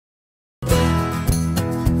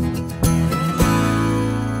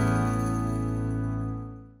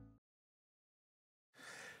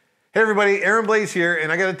Hey everybody, Aaron Blaise here,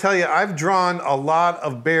 and I gotta tell you, I've drawn a lot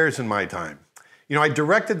of bears in my time. You know, I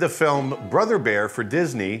directed the film Brother Bear for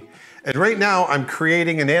Disney, and right now I'm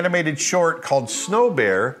creating an animated short called Snow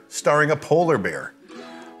Bear, starring a polar bear.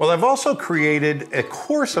 Well, I've also created a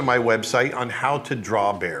course on my website on how to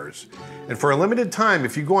draw bears. And for a limited time,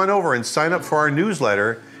 if you go on over and sign up for our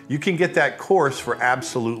newsletter, you can get that course for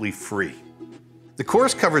absolutely free. The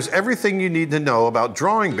course covers everything you need to know about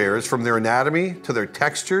drawing bears, from their anatomy to their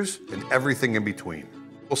textures and everything in between.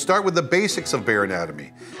 We'll start with the basics of bear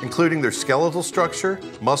anatomy, including their skeletal structure,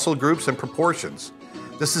 muscle groups, and proportions.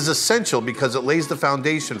 This is essential because it lays the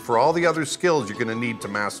foundation for all the other skills you're going to need to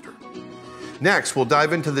master. Next, we'll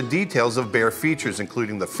dive into the details of bear features,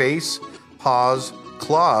 including the face, paws,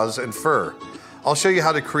 claws, and fur. I'll show you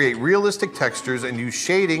how to create realistic textures and use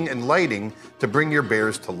shading and lighting to bring your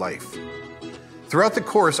bears to life. Throughout the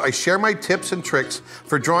course, I share my tips and tricks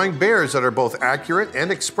for drawing bears that are both accurate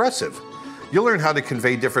and expressive. You'll learn how to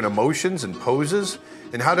convey different emotions and poses,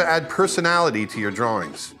 and how to add personality to your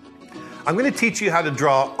drawings. I'm going to teach you how to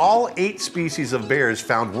draw all 8 species of bears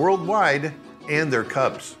found worldwide and their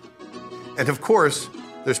cubs. And of course,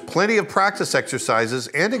 there's plenty of practice exercises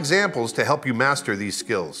and examples to help you master these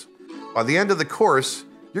skills. By the end of the course,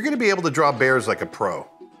 you're going to be able to draw bears like a pro.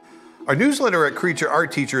 Our newsletter at Creature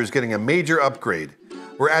Art Teacher is getting a major upgrade.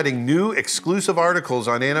 We're adding new exclusive articles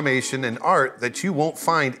on animation and art that you won't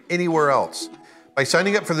find anywhere else. By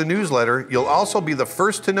signing up for the newsletter, you'll also be the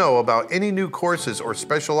first to know about any new courses or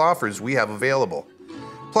special offers we have available.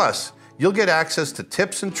 Plus, you'll get access to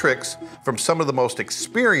tips and tricks from some of the most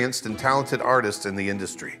experienced and talented artists in the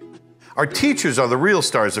industry. Our teachers are the real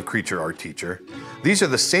stars of Creature Art Teacher. These are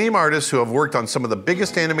the same artists who have worked on some of the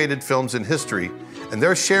biggest animated films in history, and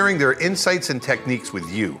they're sharing their insights and techniques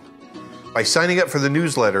with you. By signing up for the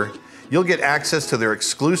newsletter, you'll get access to their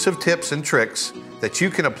exclusive tips and tricks that you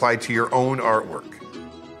can apply to your own artwork.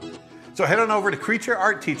 So head on over to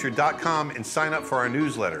creatureartteacher.com and sign up for our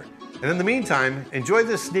newsletter. And in the meantime, enjoy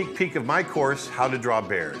this sneak peek of my course, How to Draw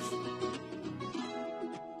Bears.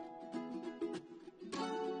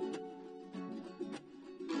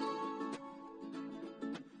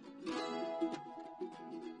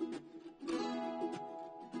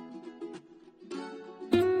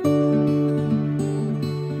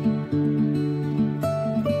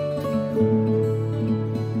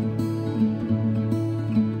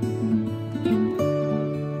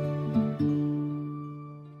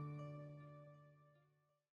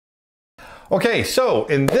 Okay, so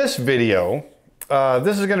in this video,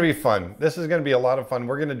 this is going to be fun. This is going to be a lot of fun.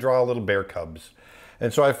 We're going to draw little bear cubs.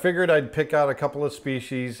 And so I figured I'd pick out a couple of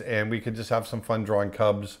species and we could just have some fun drawing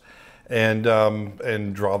cubs and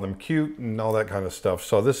draw them cute and all that kind of stuff.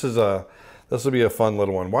 So this will be a fun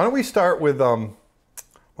little one. Why don't we start with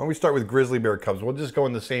grizzly bear cubs? We'll just go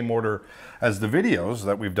in the same order as the videos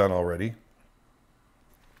that we've done already.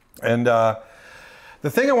 And the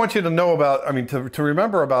thing I want you to know about, to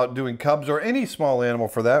remember about doing cubs, or any small animal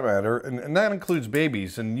for that matter, and that includes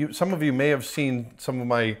babies, and some of you may have seen some of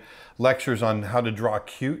my lectures on how to draw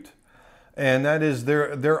cute, and that is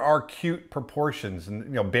there are cute proportions,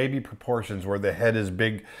 and baby proportions, where the head is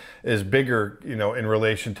bigger, in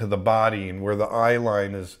relation to the body, and where the eye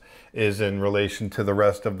line is in relation to the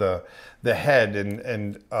rest of the head,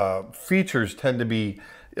 and features tend to be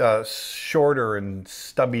shorter and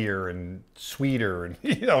stubbier and sweeter and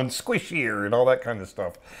and squishier and all that kind of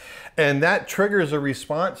stuff, and that triggers a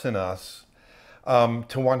response in us to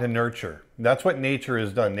want to nurture. That's what nature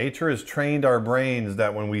has done. Nature has trained our brains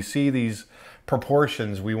that when we see these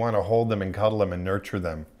proportions, we want to hold them and cuddle them and nurture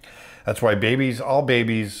them. That's why all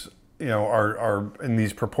babies are in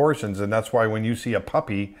these proportions, and that's why when you see a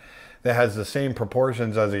puppy that has the same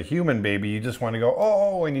proportions as a human baby, you just want to go,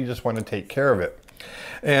 oh, and you just want to take care of it.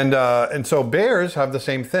 And so bears have the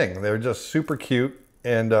same thing. They're just super cute.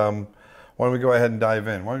 And why don't we go ahead and dive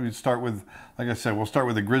in? Why don't we start with, like I said, we'll start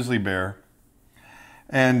with a grizzly bear.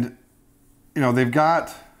 And they've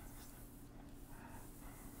got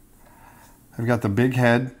the big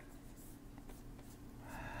head.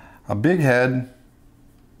 A big head.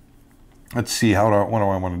 Let's see, what do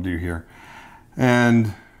I want to do here?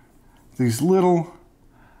 And these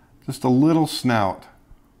just a little snout.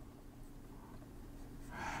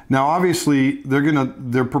 Now, obviously,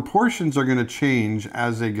 their proportions are gonna change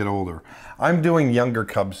as they get older. I'm doing younger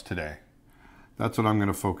cubs today. That's what I'm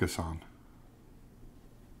gonna focus on.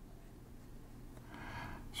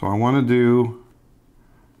 So I wanna do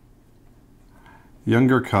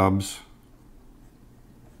younger cubs,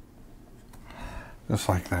 just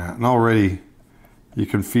like that. And already you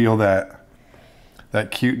can feel that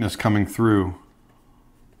cuteness coming through.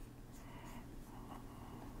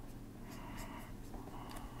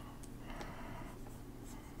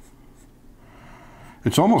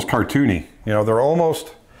 it's almost cartoony. You know, they're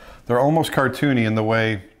almost cartoony in the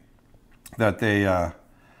way that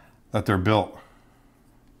they're built.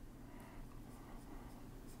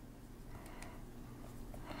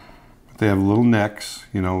 They have little necks,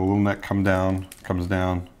 you know, a little neck comes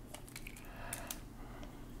down.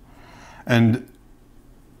 And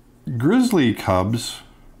grizzly cubs,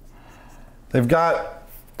 they've got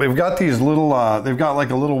these little, they've got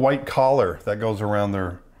like a little white collar that goes around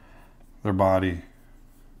their body.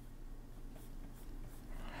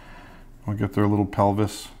 Look at their little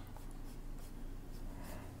pelvis.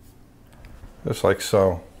 Just like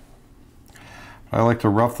so. I like to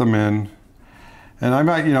rough them in. And I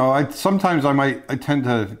might, you know, I tend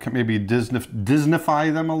to maybe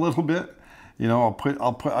Disneyfy them a little bit. You know,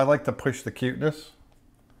 I like to push the cuteness.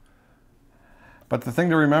 But the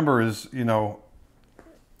thing to remember is, you know,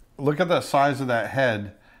 look at the size of that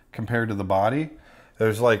head compared to the body.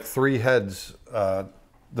 There's like 3 heads. The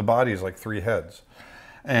body is like 3 heads.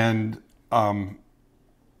 And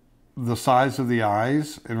the size of the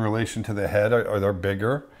eyes in relation to the head, they're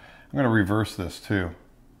bigger. I'm going to reverse this too.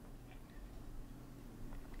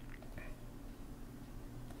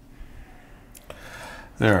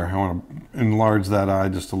 There, I want to enlarge that eye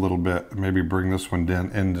just a little bit. Maybe bring this one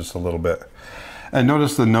in just a little bit. And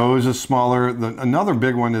notice the nose is smaller. Another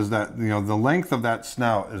big one is that, you know, the length of that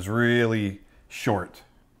snout is really short.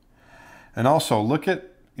 And also look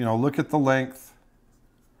at the length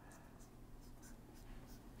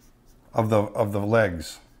of the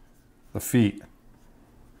legs, the feet.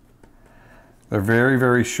 They're very,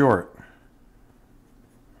 very short.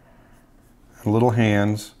 And little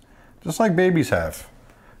hands, just like babies have.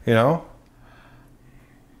 You know,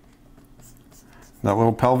 that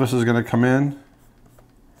little pelvis is going to come in.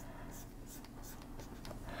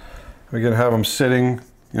 We're going to have him sitting,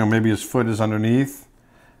 you know, maybe his foot is underneath.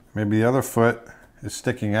 Maybe the other foot is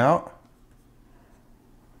sticking out.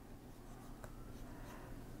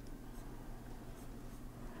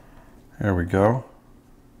 There we go.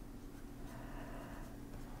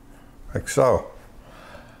 Like so.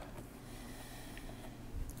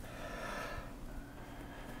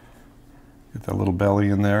 Get that little belly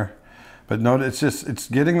in there. But note, it's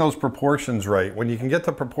getting those proportions right. When you can get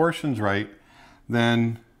the proportions right,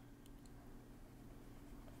 then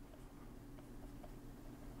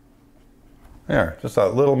there, just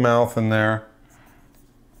that little mouth in there.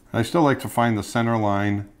 I still like to find the center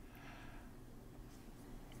line.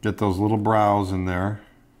 Get those little brows in there.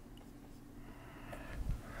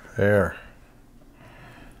 There.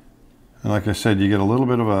 And like I said, you get a little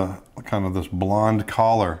bit of a kind of this blonde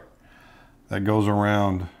collar that goes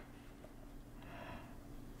around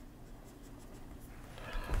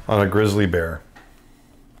on a grizzly bear.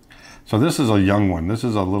 So this is a young one. This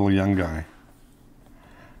is a little young guy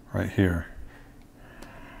right here.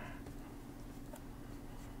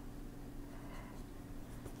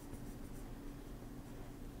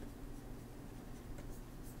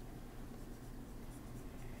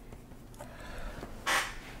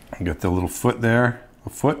 Get the little foot there, a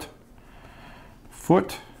foot.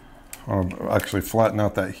 I'll actually flatten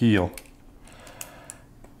out that heel.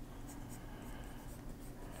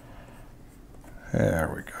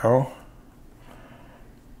 There we go.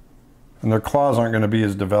 And their claws aren't going to be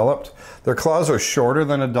as developed. Their claws are shorter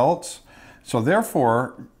than adults, so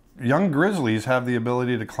therefore young grizzlies have the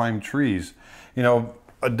ability to climb trees. You know,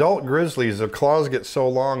 adult grizzlies, their claws get so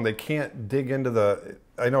long they can't dig into the,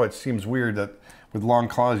 I know it seems weird that with long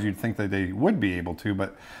claws you'd think that they would be able to,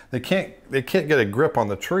 but they can't get a grip on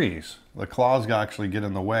the trees. The claws actually get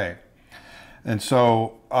in the way. And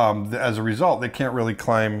so as a result, they can't really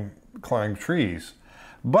climb trees.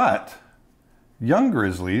 But young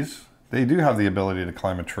grizzlies, they do have the ability to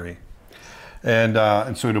climb a tree.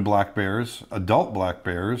 And so do black bears, adult black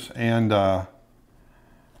bears, and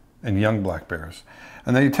young black bears.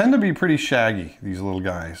 And they tend to be pretty shaggy, these little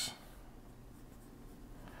guys.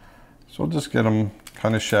 So we'll just get them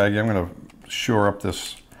kind of shaggy. I'm going to shore up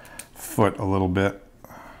this foot a little bit.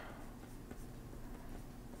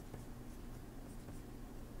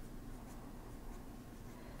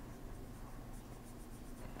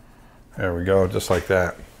 There we go, just like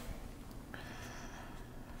that.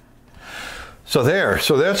 So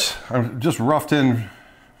that's, I've just roughed in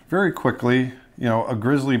very quickly, you know, a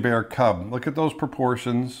grizzly bear cub. Look at those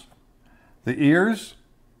proportions. The ears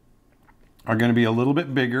are going to be a little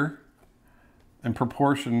bit bigger in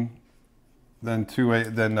proportion than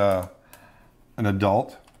an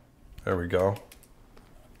adult. There we go.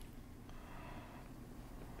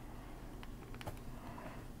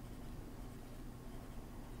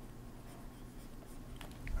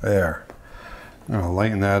 There. I'm going to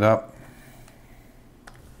lighten that up.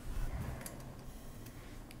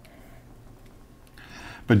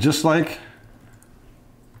 But just like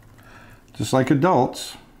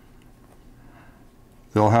adults,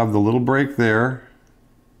 they'll have the little break there.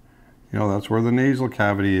 You know, that's where the nasal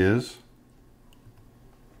cavity is.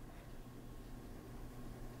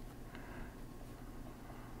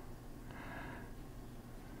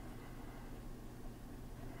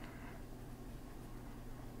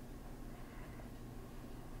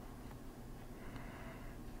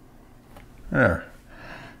 There.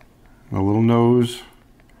 The little nose.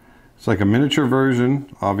 It's like a miniature version,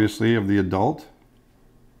 obviously, of the adult.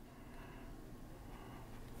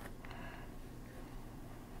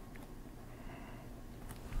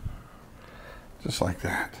 Just like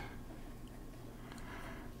that.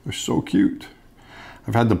 They're so cute.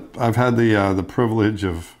 I've had the privilege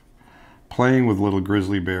of playing with little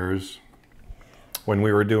grizzly bears when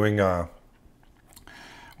we were doing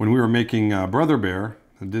when we were making Brother Bear,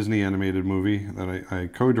 a Disney animated movie that I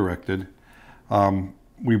co-directed.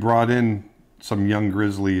 We brought in some young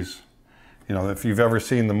grizzlies. You know, if you've ever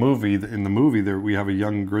seen the movie, in the movie there we have a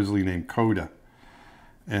young grizzly named Coda,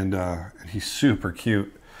 and he's super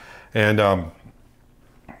cute, and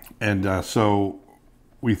so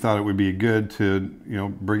we thought it would be good to, you know,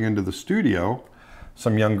 bring into the studio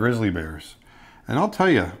some young grizzly bears. And I'll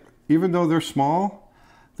tell you, even though they're small,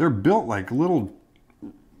 they're built like little,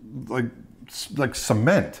 like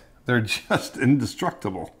cement. They're just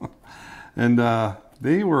indestructible. And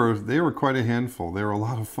they were quite a handful. They were a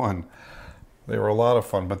lot of fun. They were a lot of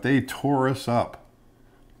fun, but they tore us up.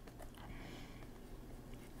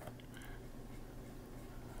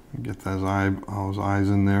 Get those eyes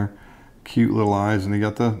in there. Cute little eyes, and they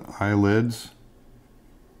got the eyelids.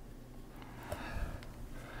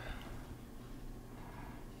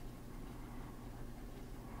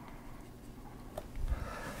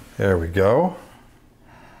 There we go.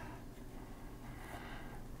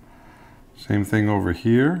 Same thing over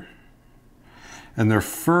here. And their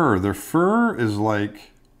fur is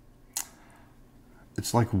like,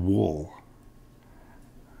 it's like wool.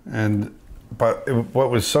 But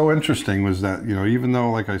what was so interesting was that, you know, even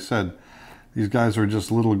though, like I said, these guys were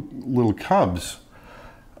just little cubs,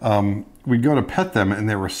 we'd go to pet them and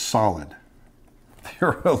they were solid. They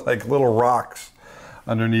were like little rocks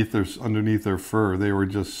underneath their fur. They were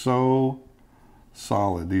just so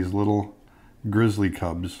solid, these little grizzly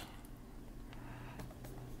cubs.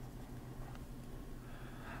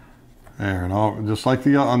 There, and all, just like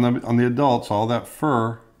on the adults, all that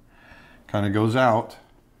fur kind of goes out.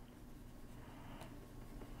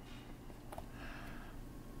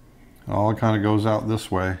 All kind of goes out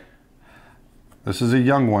this way. This is a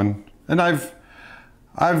young one, and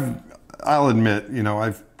I'll admit, you know,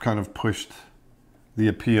 I've kind of pushed the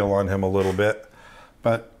appeal on him a little bit,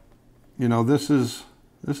 but you know, this is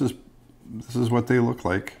what they look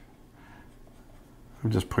like.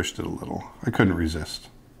 I've just pushed it a little. I couldn't resist.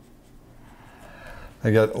 I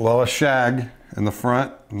got a lot of shag in the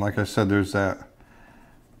front, and like I said, there's this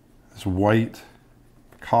white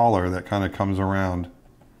collar that kind of comes around.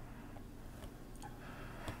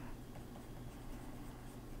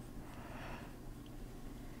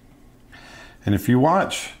 And if you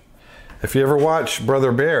ever watch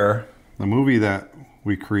Brother Bear, the movie that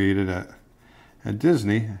we created at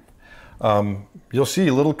Disney, you'll see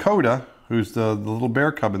little Coda, who's the little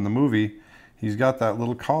bear cub in the movie. He's got that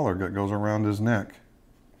little collar that goes around his neck.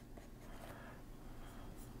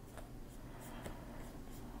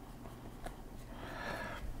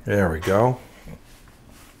 There we go.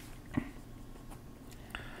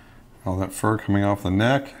 All that fur coming off the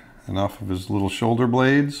neck and off of his little shoulder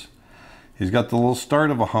blades. He's got the little start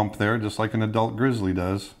of a hump there, just like an adult grizzly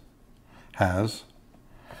has.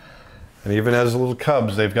 And even as little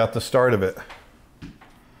cubs, they've got the start of it.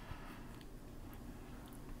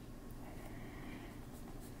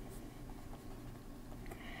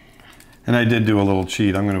 And I did do a little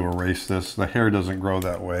cheat. I'm going to erase this. The hair doesn't grow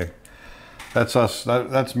that way. That's us.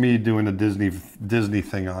 That's me doing a Disney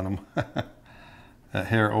thing on him. That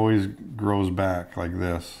hair always grows back like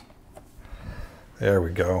this. There we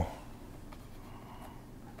go.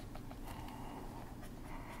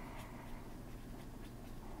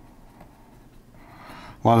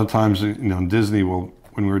 A lot of times, you know, Disney will,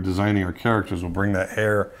 when we were designing our characters, will bring that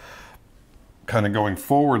hair kind of going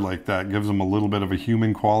forward like that. Gives them a little bit of a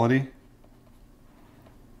human quality.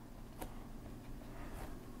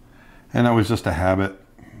 And that was just a habit.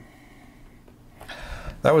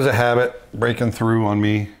 That was a habit breaking through on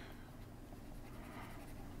me.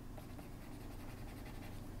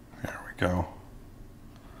 There we go.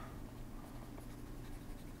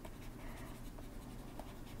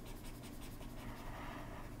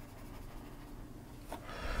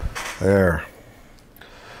 There.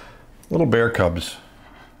 Little bear cubs.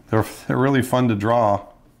 They're really fun to draw.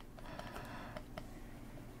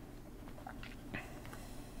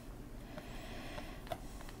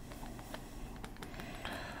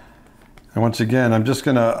 And once again, I'm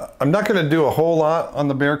not gonna do a whole lot on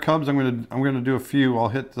the bear cubs. I'm gonna do a few. I'll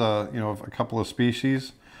hit a couple of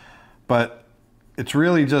species, but it's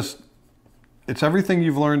really just, it's everything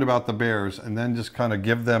you've learned about the bears, and then just kind of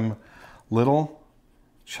give them little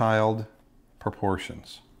child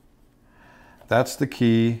proportions. That's the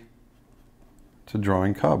key to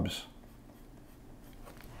drawing cubs.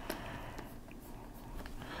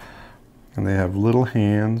 And they have little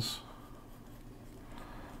hands.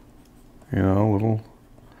 You know, little,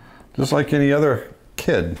 just like any other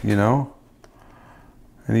kid, you know,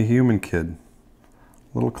 any human kid.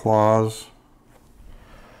 Little claws.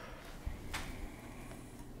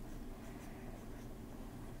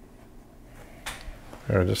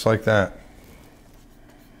 There, just like that.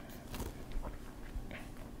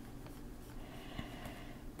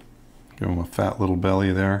 Give them a fat little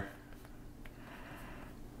belly there.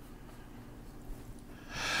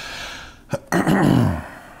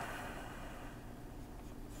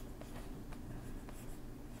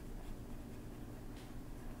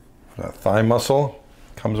 That thigh muscle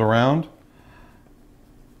comes around.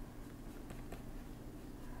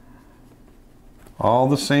 All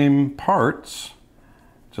the same parts,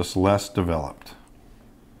 just less developed.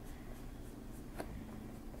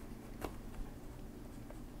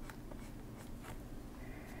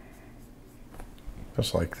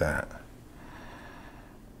 Just like that.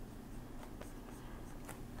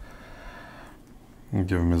 And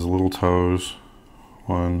give him his little toes.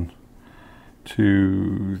 1,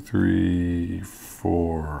 2, 3,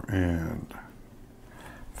 4, and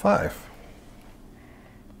 5.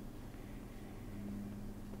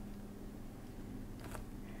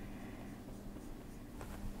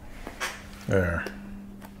 There.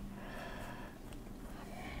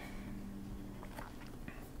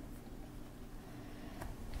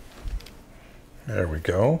 There we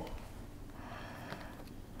go.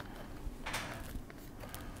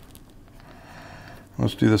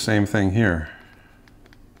 Let's do the same thing here.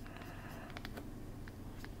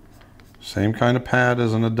 Same kind of pad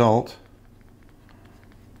as an adult.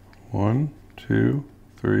 1, 2,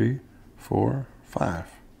 3, 4, 5.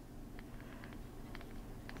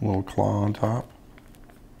 A little claw on top.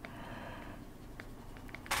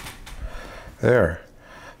 There.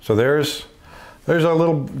 So there's our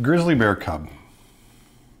little grizzly bear cub.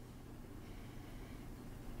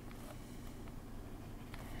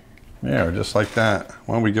 Yeah, just like that.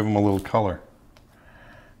 Why don't we give him a little color?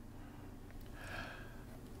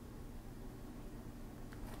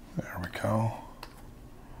 There we go.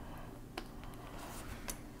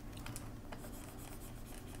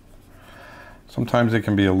 Sometimes they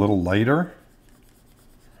can be a little lighter,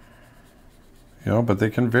 you know, but they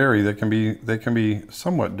can vary. They can be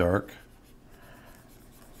somewhat dark.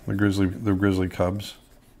 The grizzly cubs.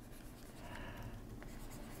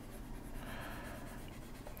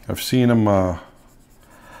 I've seen them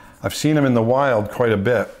in the wild quite a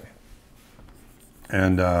bit,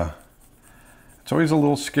 and it's always a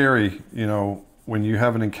little scary, you know, when you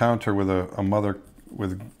have an encounter with a mother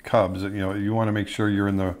with cubs. You know, you want to make sure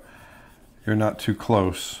you're not too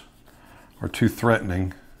close or too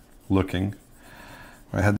threatening looking.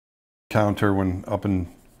 I had an encounter when up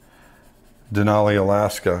in Denali,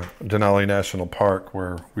 Alaska, Denali National Park,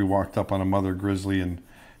 where we walked up on a mother grizzly and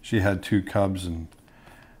she had 2 cubs, and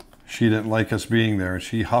she didn't like us being there.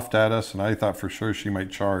 She huffed at us, and I thought for sure she might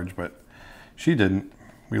charge, but she didn't.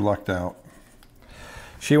 We lucked out.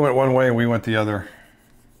 She went one way and we went the other.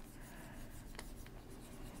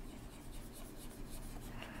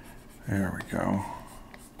 There we go.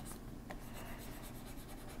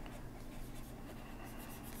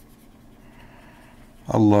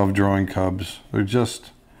 I love drawing cubs. They're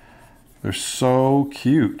so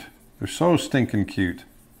cute. They're so stinking cute.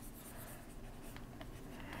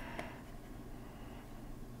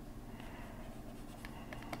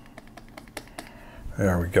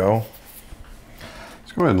 There we go.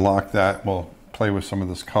 Let's go ahead and lock that. We'll play with some of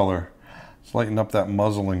this color. Let's lighten up that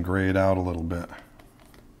muzzle and gray it out a little bit.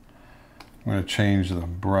 I'm going to change the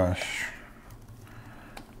brush.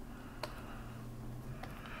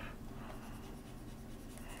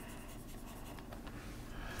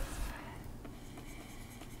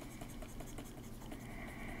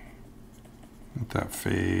 Let that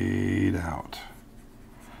fade out.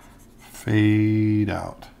 Fade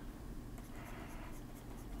out.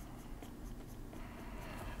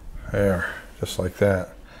 There, just like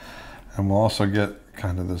that. And we'll also get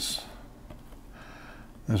kind of this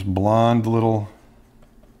blonde little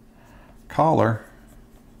collar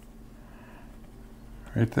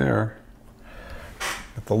right there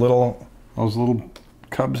that those little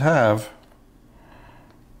cubs have.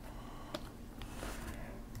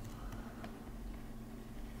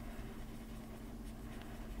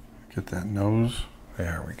 Get that nose.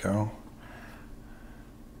 There we go.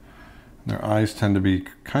 And their eyes tend to be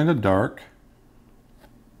kind of dark.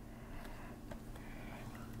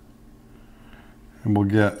 And I'm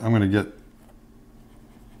going to get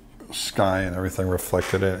sky and everything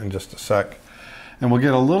reflected in just a sec. And we'll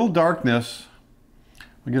get a little darkness.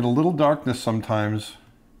 We get a little darkness sometimes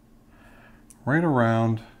right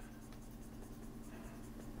around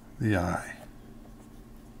the eye.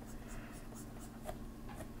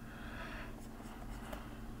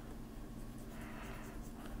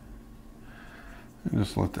 And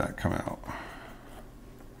just let that come out.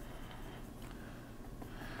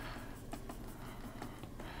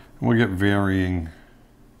 And we'll get varying.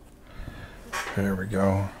 There we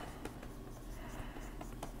go.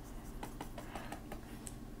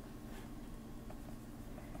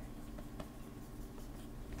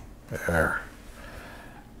 There.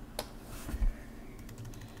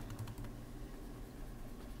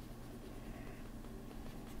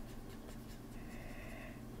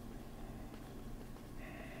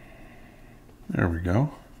 There we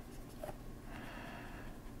go.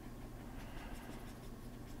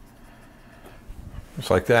 Just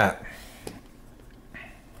like that.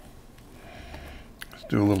 Let's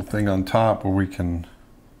do a little thing on top where we can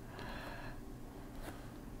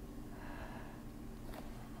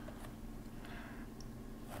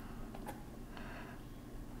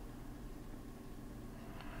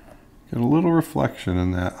get a little reflection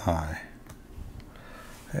in that eye.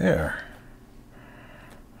 There.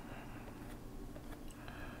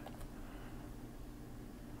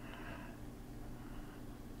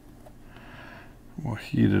 We'll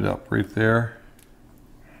heat it up right there.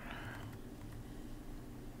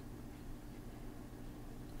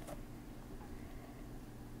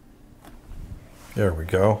 There we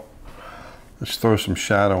go. Let's throw some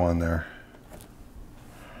shadow on there.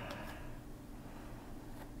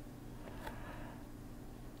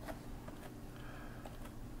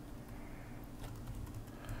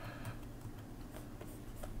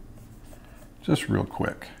 Just real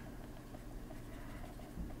quick.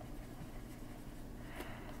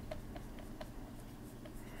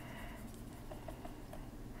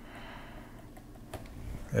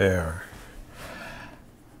 There.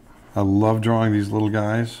 I love drawing these little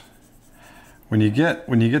guys. When you get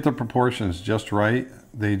the proportions just right,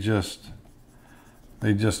 they just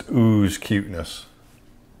ooze cuteness.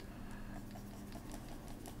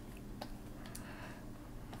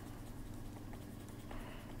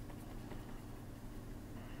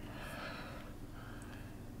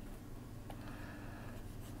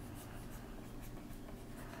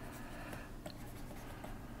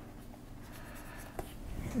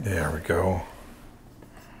 There we go.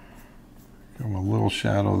 Give them a little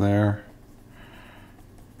shadow there.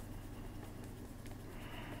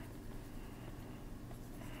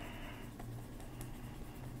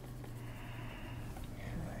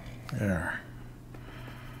 There.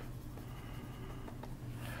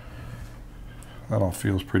 That all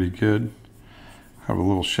feels pretty good. Have a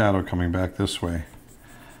little shadow coming back this way.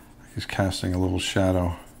 He's casting a little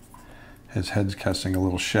shadow. His head's casting a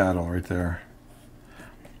little shadow right there.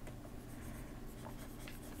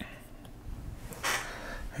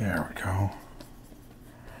 There we go.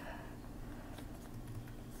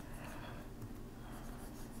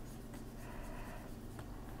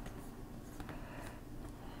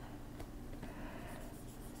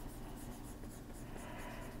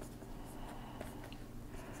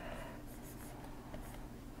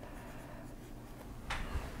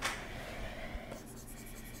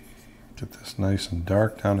 Get this nice and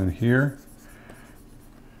dark down in here.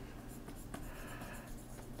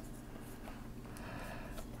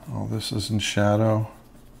 All this is in shadow.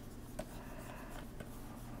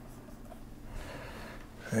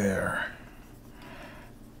 There.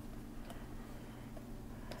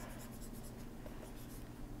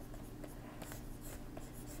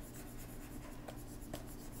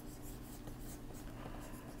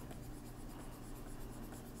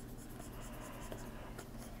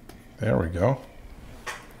 There we go.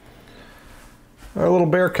 Our little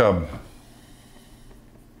bear cub.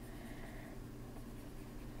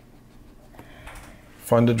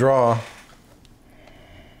 Fun to draw.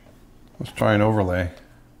 Let's try an overlay.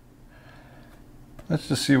 Let's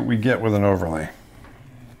just see what we get with an overlay.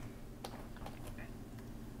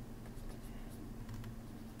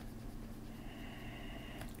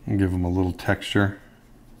 And give them a little texture.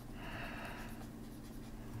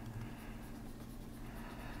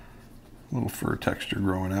 A little fur texture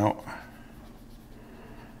growing out.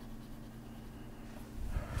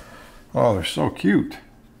 Oh, they're so cute.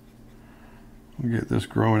 We'll get this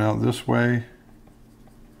growing out this way.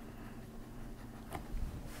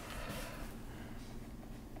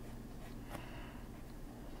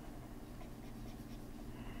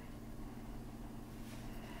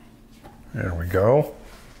 There we go.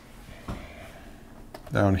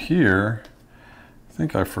 Down here, I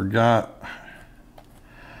think I forgot.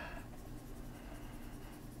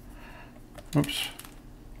 Oops.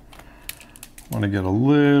 Want to get a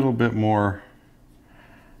little bit more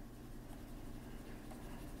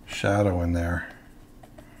shadow in there.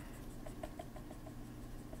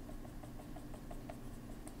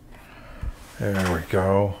 There we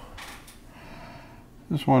go.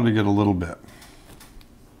 Just wanted to get a little bit.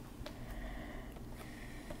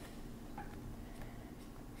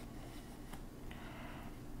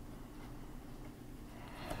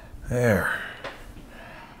 There.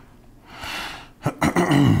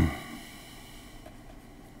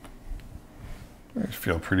 These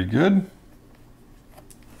feel pretty good.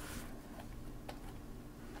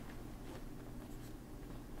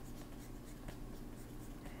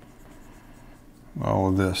 All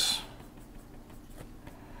of this.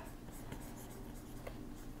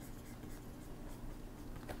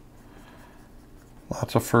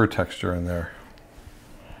 Lots of fur texture in there.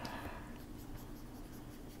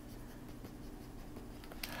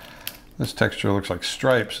 This texture looks like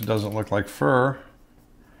stripes. It doesn't look like fur.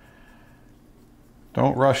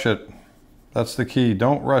 Don't rush it. That's the key.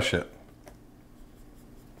 Don't rush it.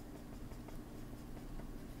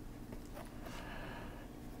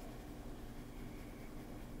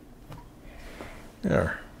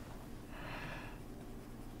 There.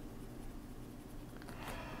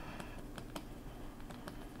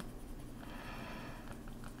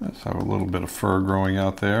 Let's have a little bit of fur growing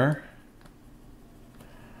out there.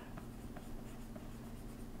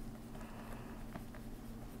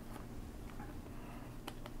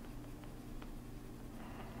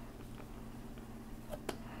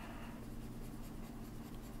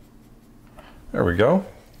 There we go.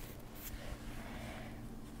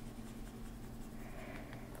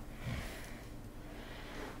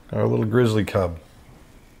 Our little grizzly cub.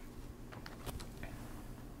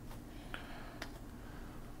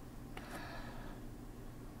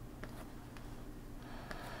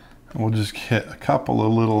 And we'll just hit a couple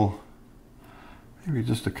of little, maybe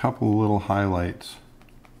just a couple of little highlights.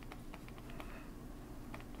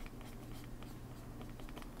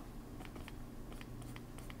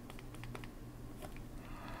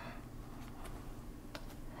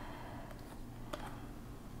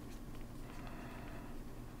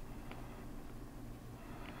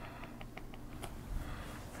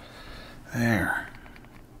 There.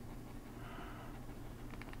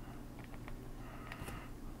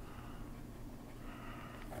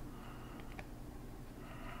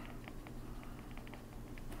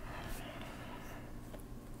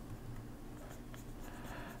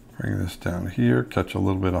 Bring this down here, catch a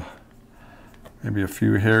little bit of, maybe a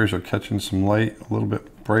few hairs are catching some light, a little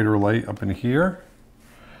bit brighter light up in here.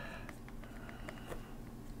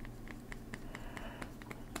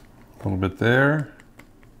 A little bit there.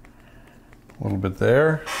 A little bit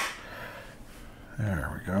there.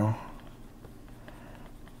 There we go.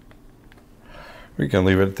 We can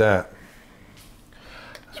leave it at that.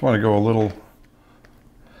 Just want to go a little,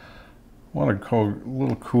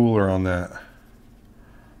 cooler on that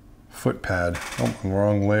foot pad. Oh,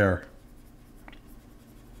 wrong layer.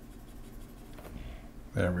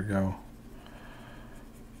 There we go.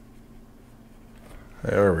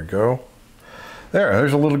 There we go.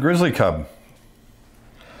 There's a little grizzly cub.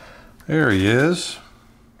 There he is.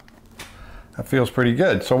 That feels pretty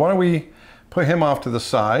good. So why don't we put him off to the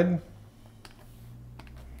side.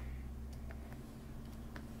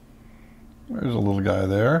 There's a little guy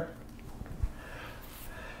there.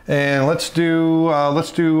 And let's do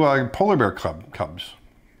polar bear cubs.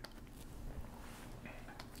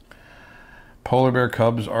 Polar bear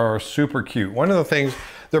cubs are super cute. One of the things,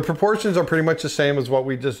 their proportions are pretty much the same as what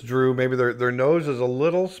we just drew. Maybe their nose is a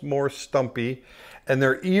little more stumpy and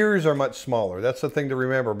their ears are much smaller. That's the thing to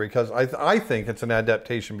remember, because I think it's an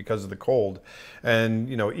adaptation because of the cold. And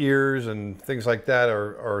you know, ears and things like that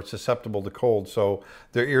are susceptible to cold. So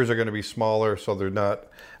their ears are going to be smaller, so they're not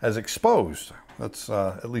as exposed. That's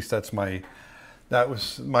at least that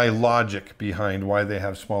was my logic behind why they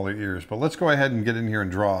have smaller ears. But let's go ahead and get in here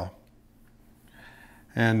and draw.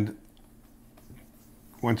 And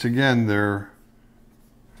once again, I'm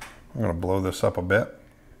going to blow this up a bit.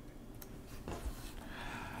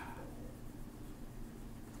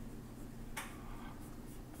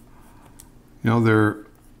 You know,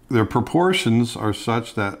 their proportions are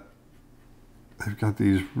such that they've got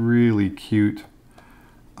these really cute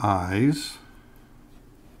eyes,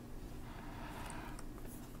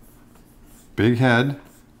 big head.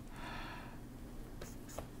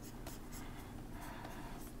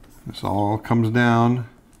 This all comes down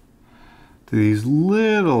to this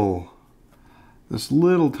little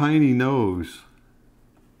tiny nose.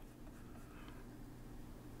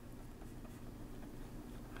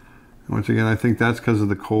 And once again, I think that's because of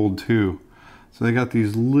the cold too. So they got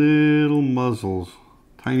these little muzzles,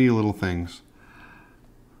 tiny little things.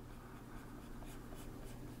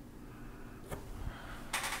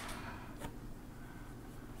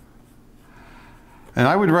 And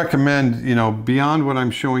I would recommend, you know, beyond what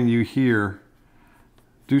I'm showing you here,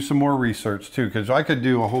 do some more research too, because I could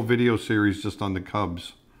do a whole video series just on the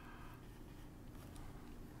cubs.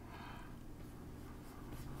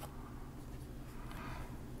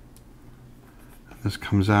 This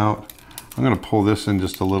comes out. I'm going to pull this in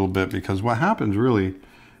just a little bit, because what happens really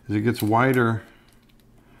is it gets wider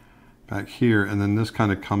back here, and then this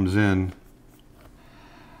kind of comes in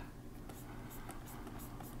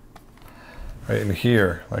right in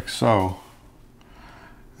here, like so.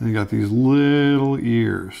 And you got these little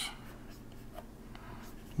ears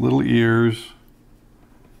and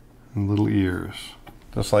little ears,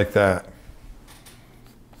 just like that.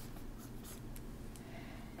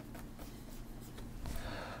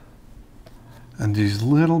 And these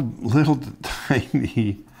little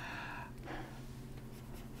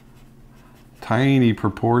tiny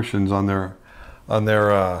proportions on their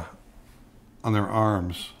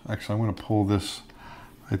arms. Actually, I'm going to pull this.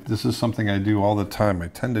 This is something I do all the time. I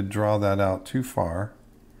tend to draw that out too far.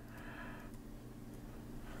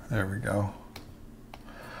 There we go.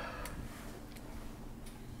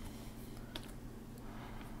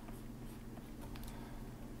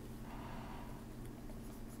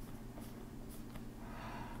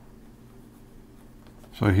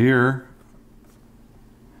 So here,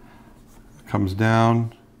 it comes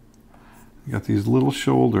down. You got these little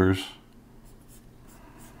shoulders.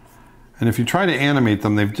 And if you try to animate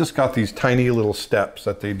them, they've just got these tiny little steps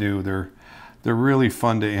that they do. They're really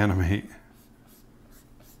fun to animate.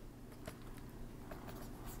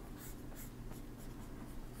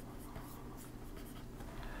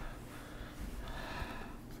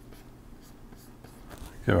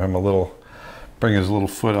 Give him a little, bring his little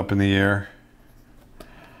foot up in the air.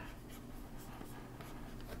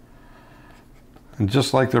 And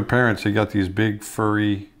just like their parents, they got these big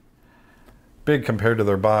furry, big compared to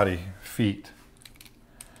their body, feet.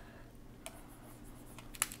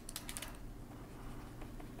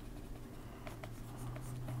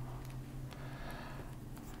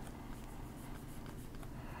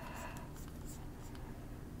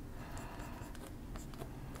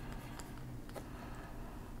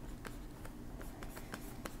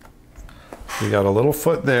 You got a little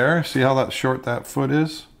foot there. See how short that foot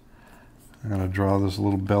is? I'm going to draw this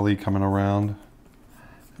little belly coming around.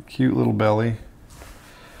 A cute little belly.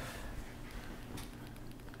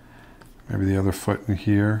 Maybe the other foot in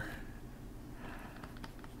here.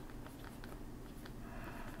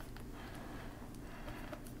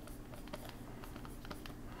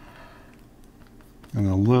 And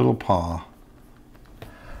a little paw.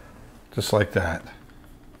 Just like that.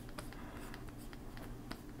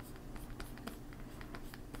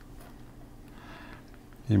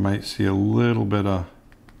 You might see a little bit of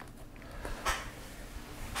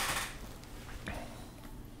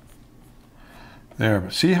there,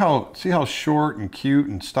 but see how short and cute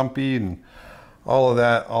and stumpy and all of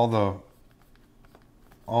that, all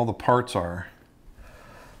the parts are.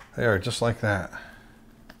 They are just like that.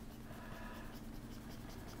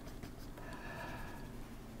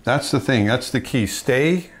 That's the thing. That's the key.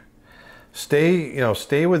 Stay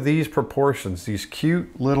with these proportions, these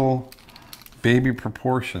cute little baby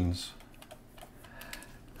proportions,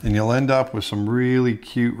 and you'll end up with some really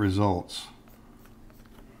cute results.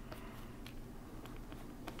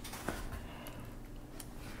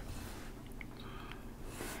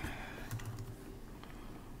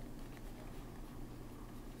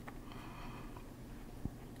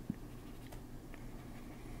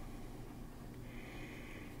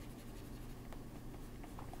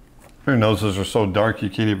 Their noses are so dark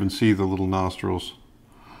you can't even see the little nostrils.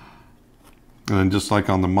 And then just like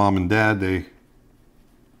on the mom and dad, they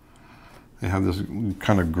have this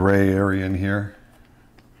kind of gray area in here.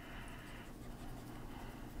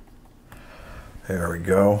 There we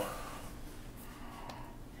go.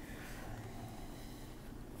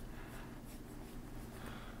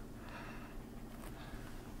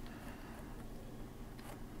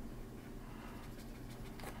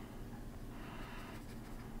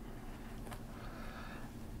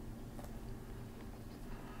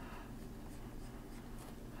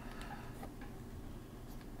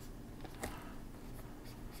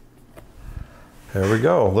 There we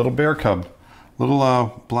go, little bear cub. Little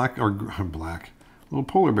little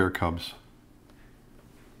polar bear cubs.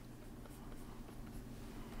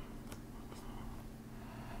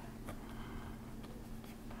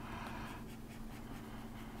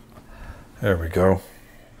 There we go.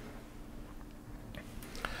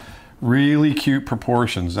 Really cute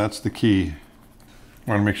proportions, that's the key. I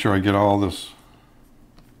want to make sure I get all this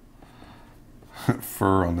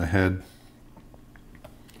fur on the head.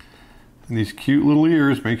 And these cute little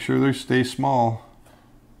ears, make sure they stay small.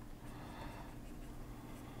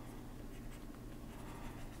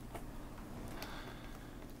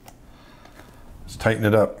 Let's tighten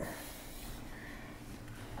it up.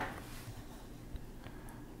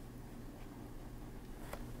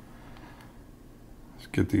 Let's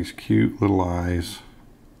get these cute little eyes.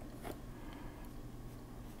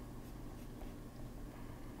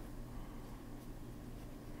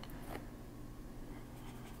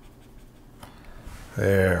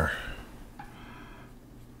 There.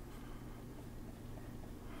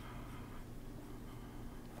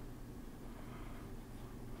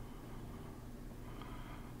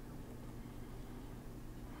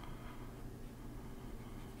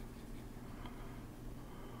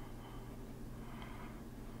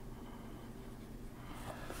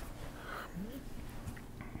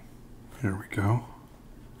 There we go.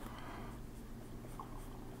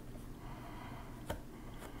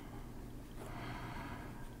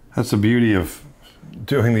 That's the beauty of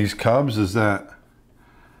doing these cubs, is that,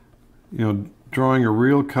 you know, drawing a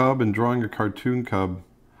real cub and drawing a cartoon cub,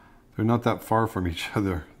 they're not that far from each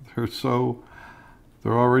other. They're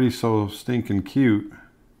already so stinking cute.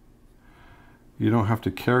 You don't have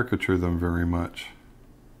to caricature them very much,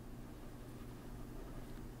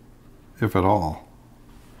 if at all.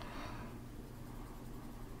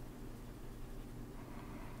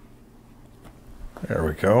 There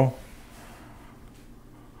we go.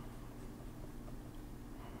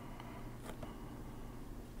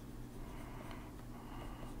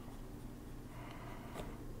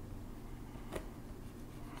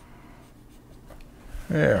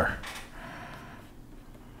 There.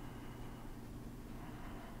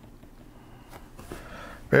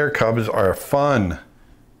 Bear cubs are fun,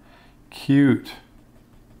 cute,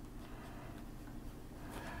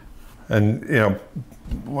 and you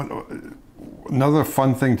know, another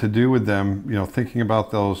fun thing to do with them, you know, thinking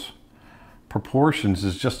about those proportions,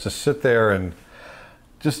 is just to sit there and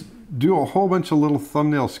just do a whole bunch of little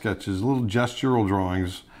thumbnail sketches, little gestural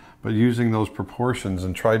drawings, but using those proportions,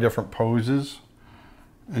 and try different poses.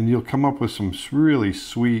 And you'll come up with some really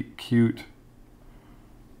sweet, cute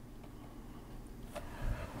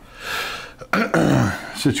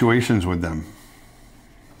situations with them.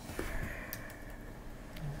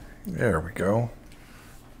 There we go.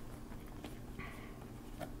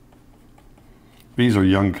 These are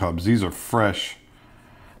young cubs. These are fresh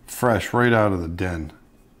right out of the den.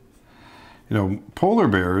 You know, polar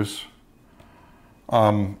bears,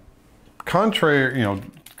 contrary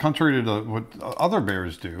to what other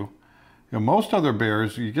bears do, you know, most other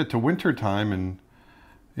bears, you get to winter time and,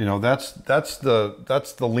 you know, that's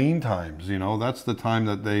the lean times, you know, that's the time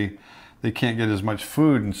that they can't get as much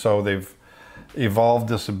food, and so they've evolved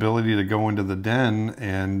this ability to go into the den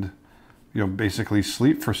and, you know, basically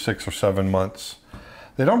sleep for 6 or 7 months.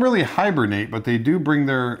 They don't really hibernate, but they do bring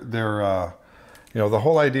their you know, the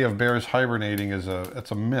whole idea of bears hibernating is it's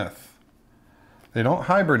a myth. They don't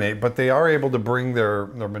hibernate, but they are able to bring their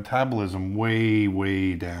metabolism way,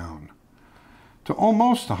 way down to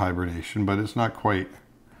almost a hibernation, but it's not quite.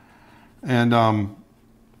 And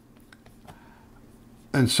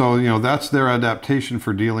so, you know, that's their adaptation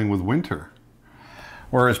for dealing with winter.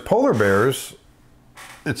 Whereas polar bears,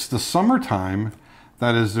 it's the summertime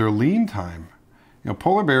that is their lean time. You know,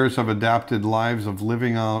 polar bears have adapted lives of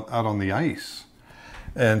living out on the ice.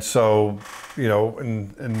 And so, you know,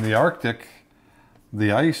 in the Arctic,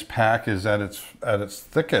 the ice pack is at its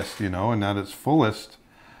thickest, you know, and at its fullest,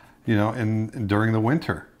 you know, during the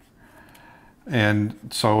winter. And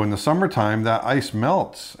so in the summertime, that ice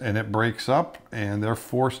melts and it breaks up, and they're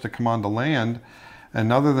forced to come onto land.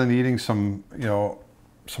 And other than eating some, you know,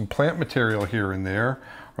 some plant material here and there,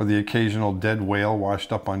 or the occasional dead whale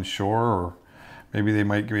washed up on shore, or maybe they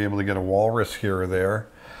might be able to get a walrus here or there,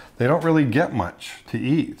 they don't really get much to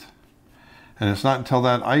eat. And it's not until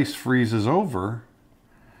that ice freezes over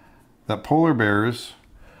that polar bears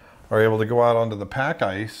are able to go out onto the pack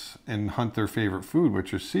ice and hunt their favorite food,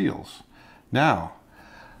 which are seals. Now,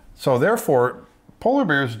 so therefore, polar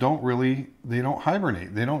bears don't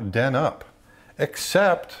hibernate. They don't den up,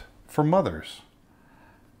 except for mothers.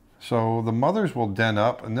 So the mothers will den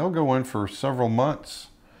up and they'll go in for several months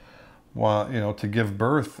while, you know, to give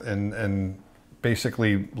birth and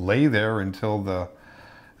basically lay there until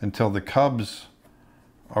the cubs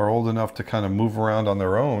are old enough to kind of move around on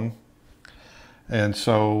their own. And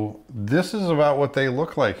so this is about what they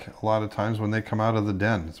look like a lot of times when they come out of the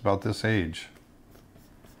den. It's about this age.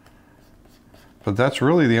 But that's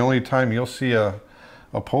really the only time you'll see a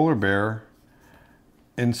polar bear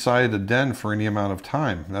inside a den for any amount of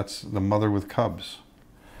time. That's the mother with cubs.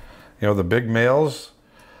 You know, the big males,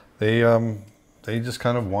 they just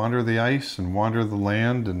kind of wander the ice and wander the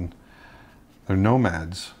land, and they're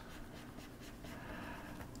nomads.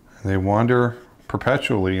 And they wander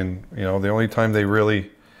perpetually, and you know, the only time they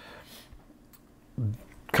really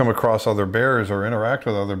come across other bears or interact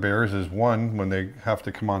with other bears is one, when they have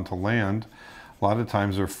to come onto land. A lot of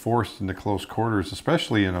times they're forced into close quarters,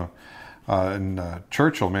 especially in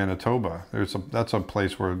Churchill, Manitoba. That's a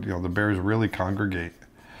place where, you know, the bears really congregate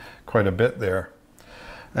quite a bit there.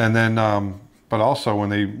 And then, but also when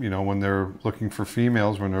they, you know, when they're looking for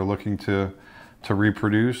females, when they're looking to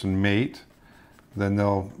reproduce and mate, then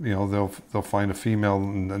they'll find a female,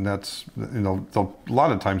 and that's, you know, a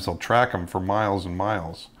lot of times they'll track them for miles and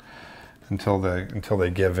miles until they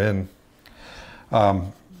give in.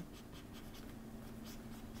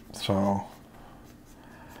 So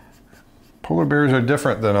polar bears are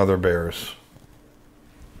different than other bears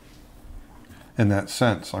in that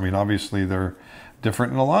sense. I mean, obviously they're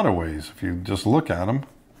different in a lot of ways if you just look at them,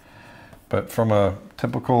 but from a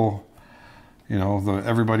typical, you know,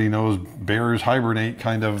 everybody knows bears hibernate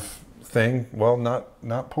kind of thing, well,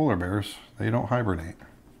 not polar bears. They don't hibernate.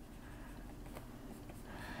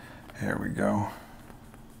 There we go.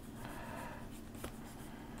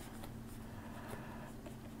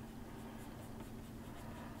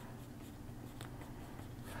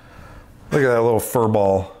 Look at that little fur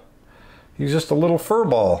ball. He's just a little fur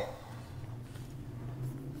ball.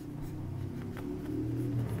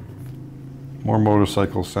 More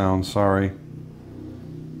motorcycle sounds, sorry.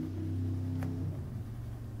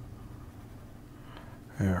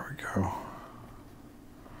 There we go.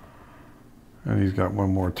 And he's got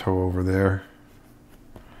one more toe over there.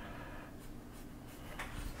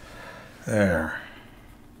 There.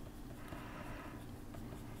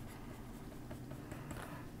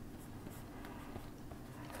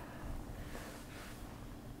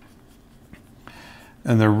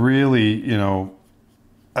 And they're really, you know,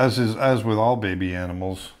 as with all baby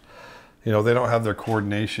animals, you know, they don't have their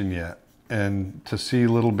coordination yet. And to see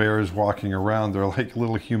little bears walking around, they're like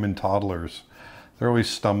little human toddlers. They're always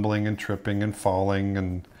stumbling and tripping and falling,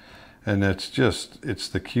 and it's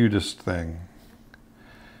the cutest thing.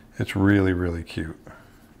 It's really, really cute.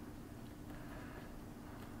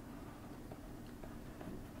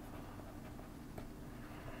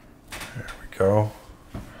 There we go.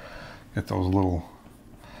 Get those little,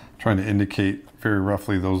 trying to indicate very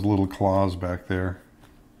roughly those little claws back there.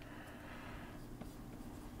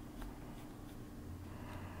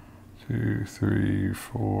 Two, three,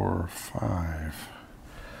 four, five.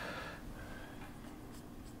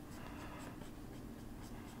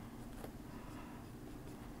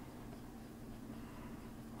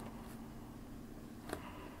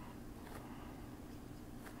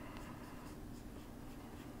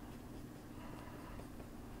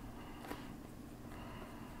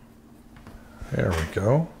 There we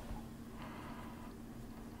go.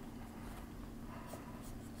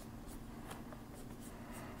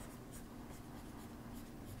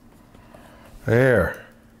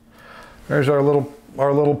 There's our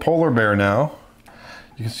little polar bear now.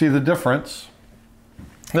 You can see the difference.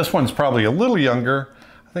 This one's probably a little younger.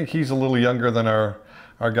 I think he's a little younger than our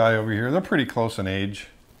guy over here. They're pretty close in age.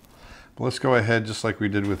 But let's go ahead, just like we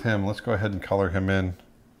did with him, let's go ahead and color him in.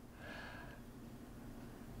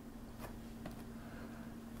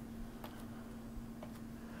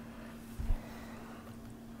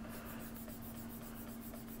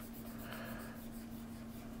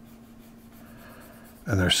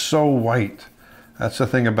 And they're so white. That's the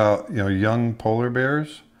thing about, you know, young polar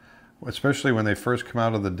bears, especially when they first come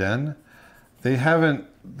out of the den.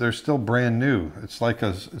 They're still brand new. It's like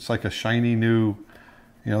a shiny new,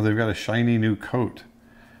 you know, they've got a shiny new coat,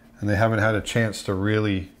 and they haven't had a chance to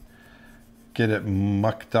really get it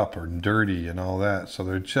mucked up or dirty and all that. So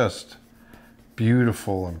they're just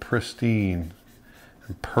beautiful and pristine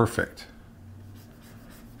and perfect.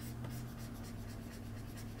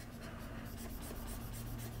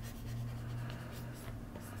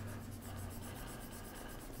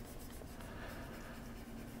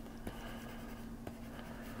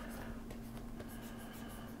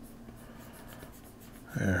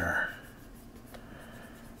 There.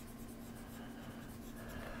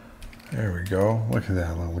 There we go. Look at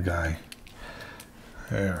that little guy.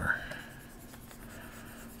 There.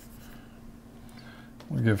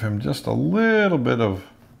 We'll give him just a little bit of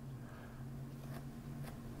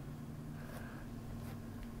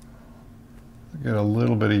get a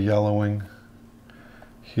little bit of yellowing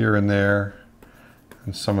here and there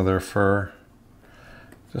in some of their fur.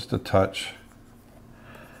 Just a touch.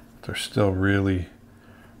 They're still really,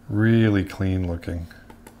 really clean looking.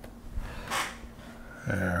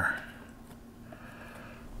 There.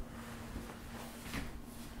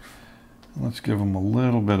 Let's give them a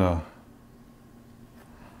little bit of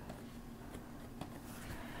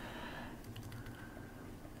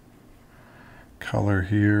color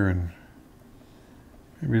here and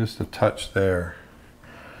maybe just a touch there.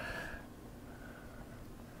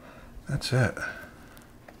 That's it.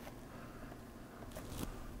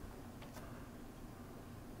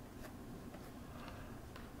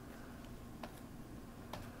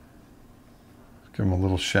 Give them a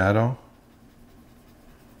little shadow.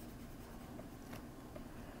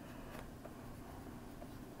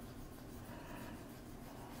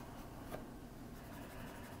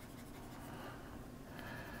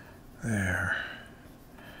 There.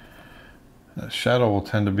 The shadow will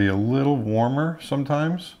tend to be a little warmer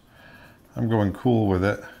sometimes. I'm going cool with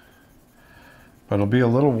it. But it'll be a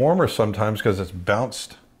little warmer sometimes because it's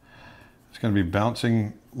bounced. It's going to be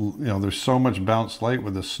bouncing, you know, there's so much bounced light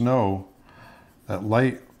with the snow. That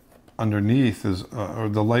light underneath is, or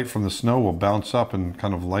the light from the snow will bounce up and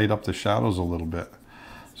kind of light up the shadows a little bit.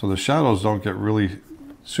 So the shadows don't get really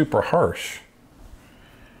super harsh.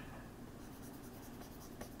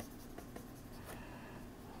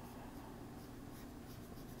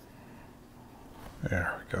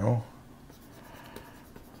 There we go.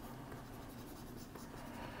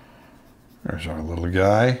 There's our little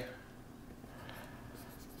guy.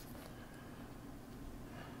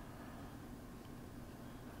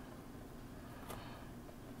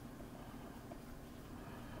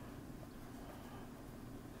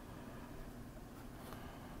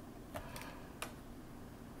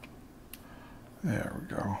 There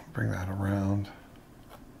we go. Bring that around.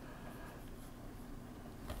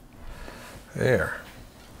 There.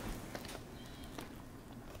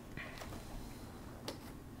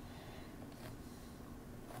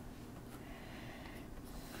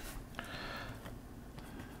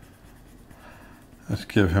 Let's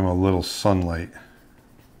give him a little sunlight.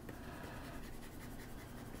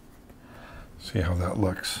 See how that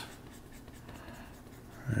looks.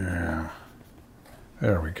 Yeah.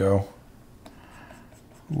 There we go.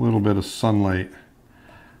 A little bit of sunlight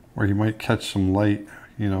where you might catch some light,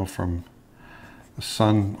 you know, from the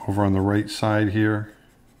sun over on the right side here.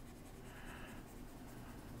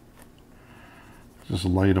 Just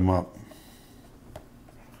light them up.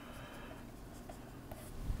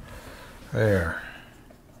 There.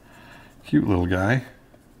 Cute little guy.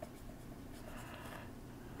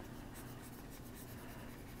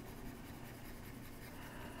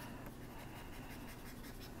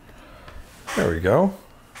 There we go.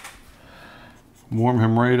 Warm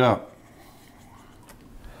him right up.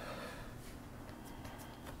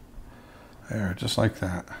 There, just like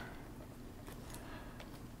that.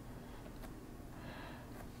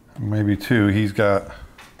 Maybe too, he's got,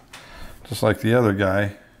 just like the other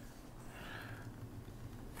guy,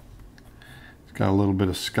 he's got a little bit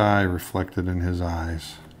of sky reflected in his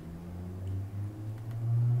eyes.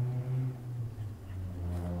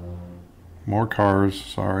 More cars,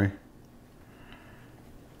 sorry.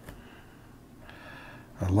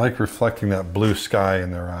 I like reflecting that blue sky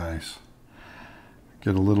in their eyes.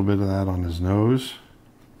 Get a little bit of that on his nose.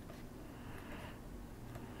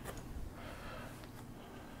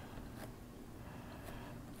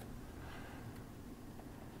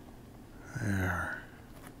 There.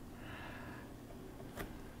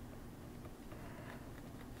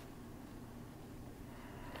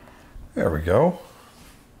 There we go.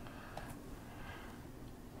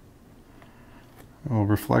 A little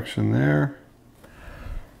reflection there.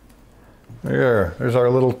 There's our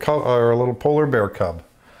little polar bear cub.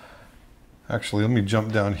 Actually, let me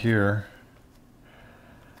jump down here.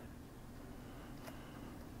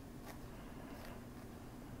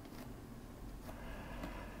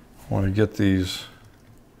 I want to get these,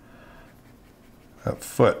 that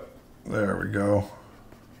foot. There we go.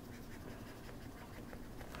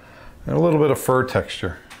 And a little bit of fur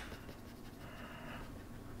texture.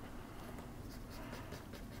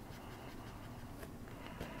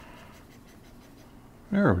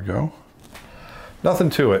 There we go. Nothing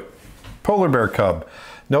to it. Polar bear cub.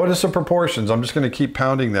 Notice the proportions. I'm just going to keep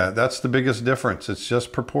pounding that. That's the biggest difference. It's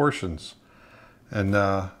just proportions. And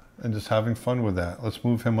and just having fun with that. Let's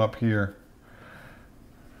move him up here.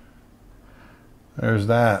 There's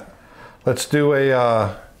that. Let's do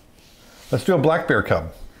a black bear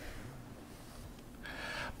cub.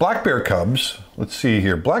 Black bear cubs, let's see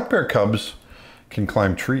here. Black bear cubs can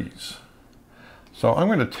climb trees. So I'm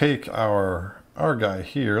going to take our guy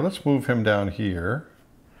here. Let's move him down here.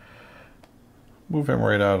 Move him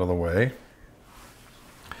right out of the way.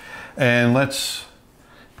 And let's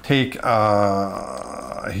take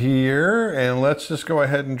here and let's just go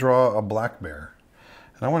ahead and draw a black bear.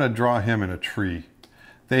 And I want to draw him in a tree.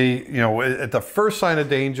 They, you know, at the first sign of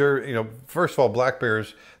danger, you know, first of all, black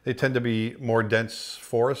bears, they tend to be more dense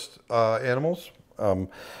forest animals.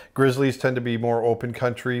 Grizzlies tend to be more open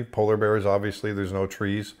country. Polar bears, obviously, there's no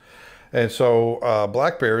trees. And so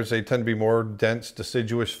black bears, they tend to be more dense,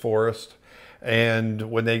 deciduous forest.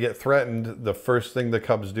 And when they get threatened, the first thing the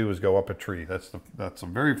cubs do is go up a tree. That's the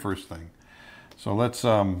very first thing. So let's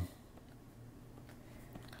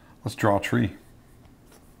draw a tree.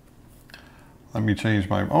 Let me change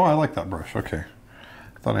my, oh, I like that brush. Okay.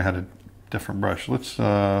 I thought I had a different brush. Let's,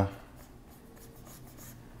 oh,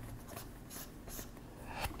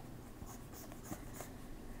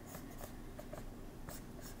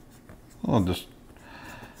 just,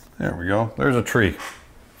 there we go. There's a tree.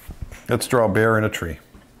 Let's draw a bear in a tree.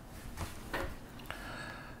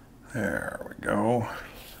 There we go.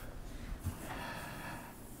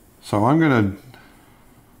 So I'm gonna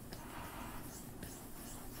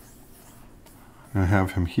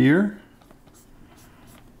have him here.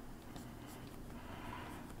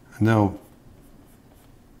 And now,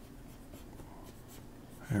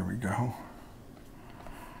 there we go.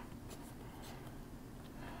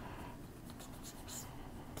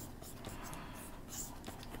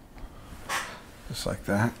 Just like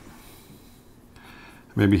that.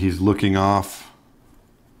 Maybe he's looking off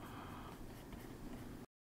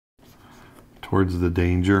towards the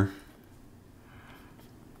danger.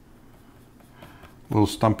 Little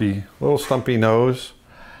stumpy nose.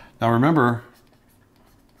 Now remember,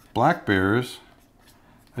 black bears,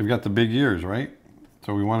 they've got the big ears, right?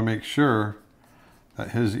 So we want to make sure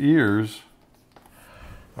that his ears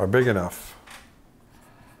are big enough.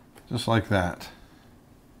 Just like that.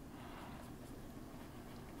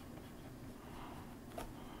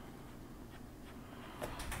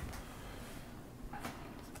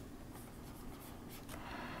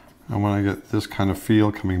 And when I get this kind of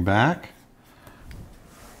feel coming back,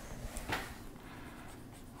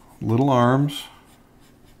 little arms,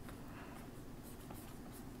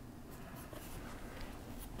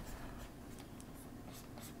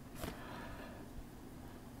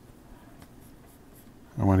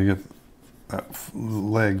 I want to get that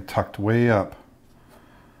leg tucked way up.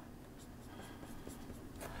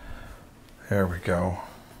 There we go.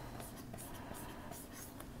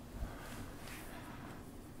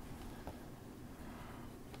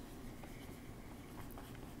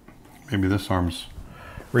 Maybe this arm's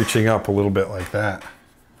reaching up a little bit like that.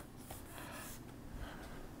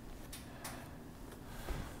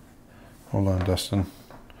 Hold on, Dustin.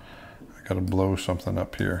 I gotta blow something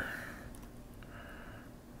up here.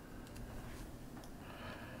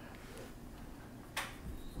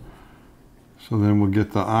 So then we'll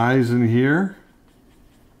get the eyes in here.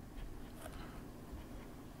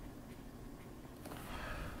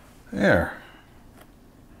 There.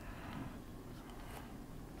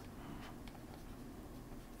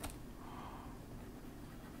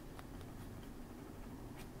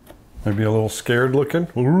 Maybe a little scared looking.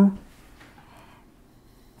 Ooh.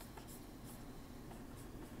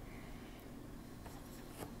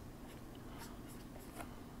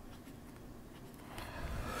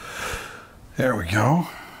 There we go.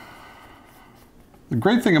 The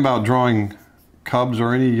great thing about drawing cubs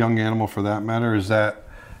or any young animal for that matter is that,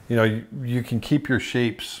 you know, you can keep your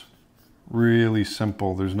shapes really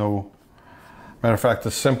simple. There's no, matter of fact,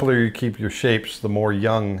 the simpler you keep your shapes, the more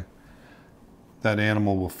young that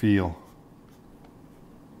animal will feel.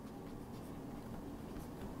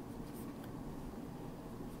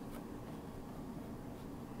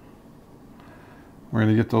 We're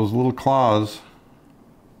going to get those little claws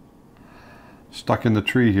stuck in the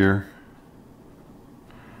tree here.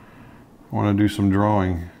 I want to do some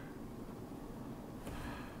drawing.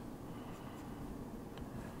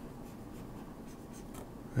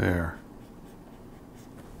 There.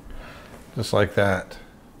 Just like that.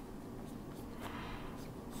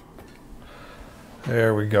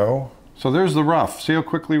 There we go. So there's the ruff. See how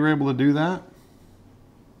quickly we're able to do that?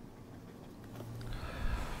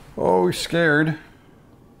 Oh, he's scared.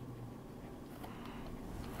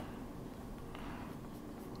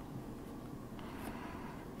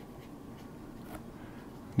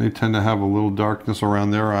 They tend to have a little darkness around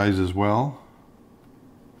their eyes as well.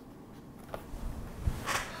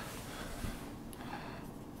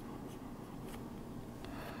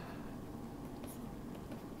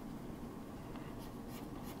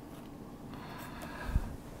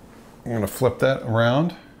 I'm going to flip that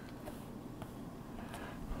around.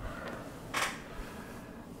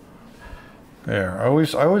 There. I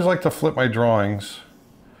always like to flip my drawings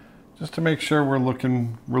just to make sure we're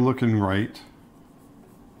looking right.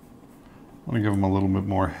 I want to give them a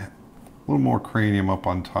little more cranium up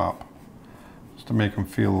on top, just to make them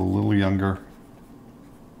feel a little younger.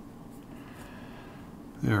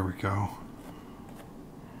 There we go.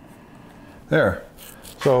 There.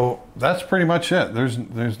 So that's pretty much it.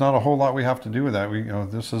 There's not a whole lot we have to do with that.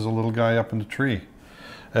 This is a little guy up in the tree,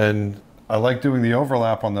 and I like doing the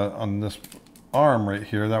overlap on this arm right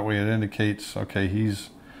here. That way it indicates, okay, he's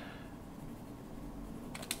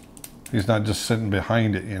not just sitting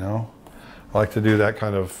behind it, I like to do that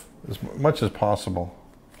kind of, as much as possible,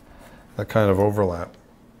 that kind of overlap.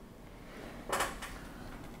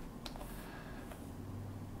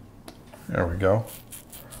 There we go.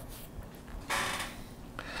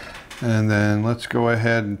 And then let's go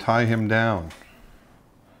ahead and tie him down.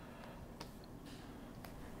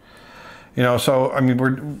 So, I mean,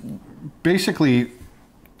 we're basically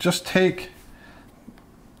just take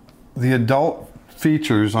the adult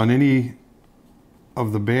features on any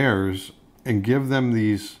of the bears and give them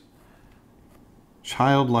these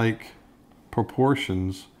childlike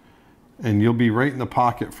proportions, and you'll be right in the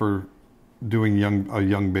pocket for doing a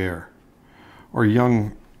young bear, or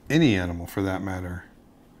any animal for that matter.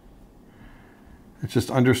 It's just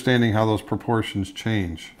understanding how those proportions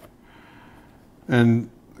change. And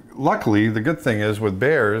luckily, the good thing is with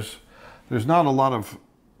bears, there's not a lot of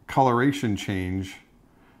coloration change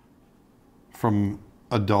from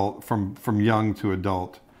young to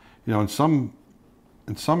adult. In some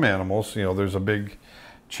animals, there's a big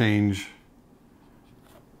change,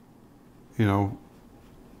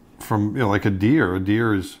 from, like a deer. A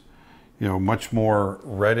deer is, much more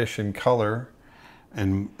reddish in color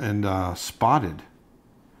and spotted.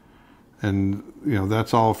 And,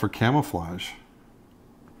 that's all for camouflage.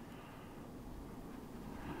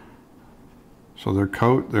 So their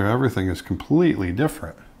coat, their everything is completely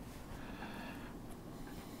different.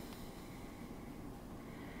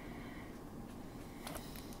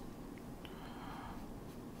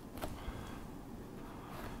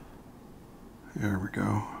 There we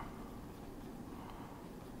go.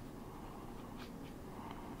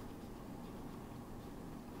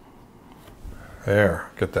 There,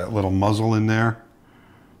 get that little muzzle in there.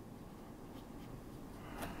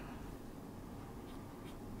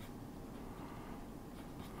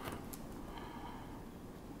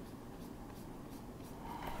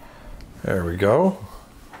 There we go.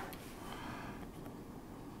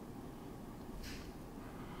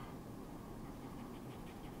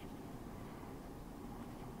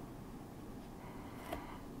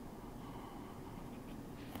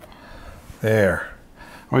 There.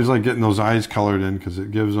 I always like getting those eyes colored in because it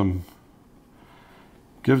gives them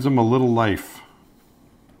a little life.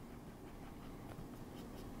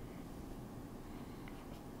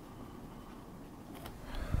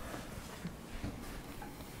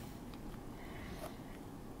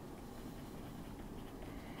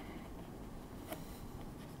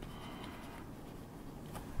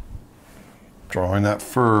 Drawing that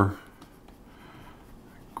fur,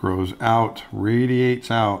 grows out, radiates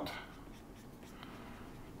out.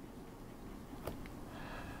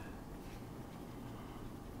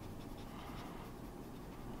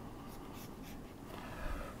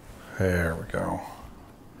 There we go.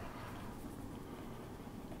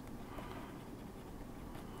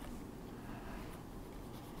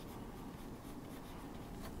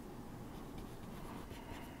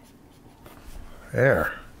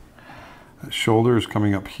 There. That shoulder is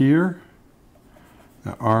coming up here.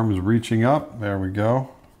 That arm is reaching up. There we go.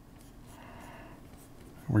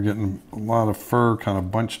 We're getting a lot of fur kind of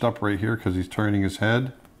bunched up right here because he's turning his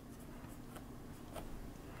head.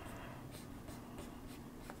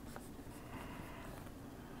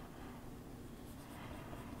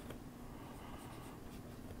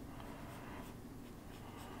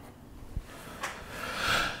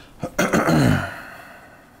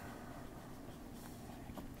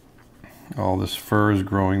 All this fur is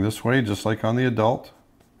growing this way, just like on the adult.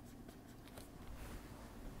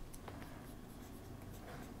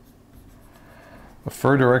 The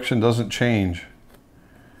fur direction doesn't change.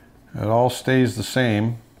 It all stays the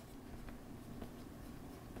same.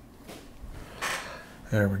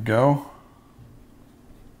 There we go.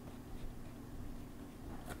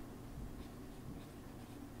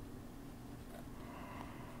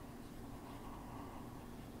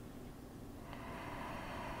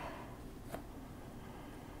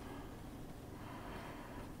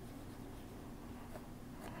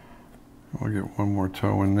 We'll get one more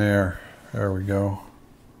toe in there. There we go.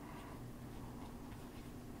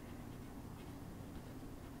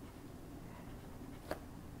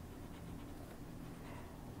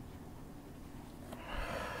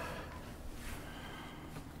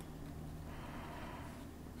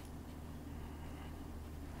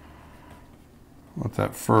 Let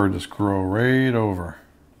that fur just grow right over.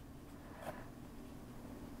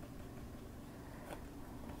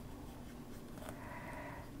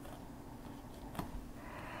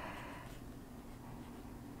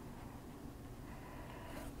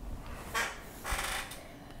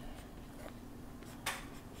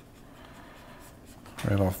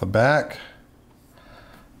 Right off the back.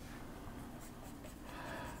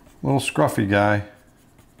 Little scruffy guy.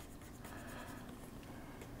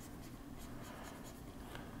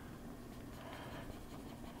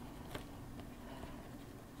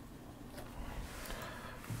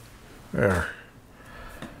 There.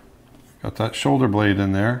 Got that shoulder blade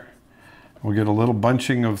in there. We'll get a little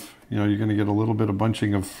bunching of, you're going to get a little bit of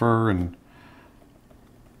bunching of fur and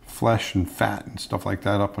flesh and fat and stuff like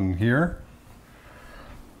that up in here.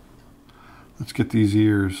 Let's get these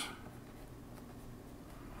ears.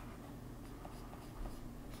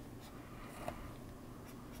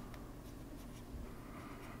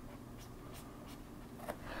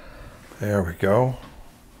 There we go.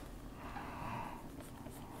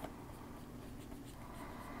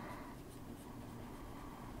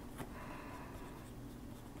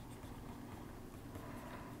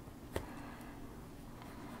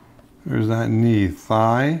 There's that knee,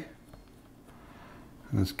 thigh,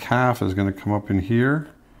 and this calf is going to come up in here,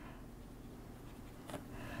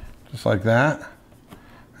 just like that,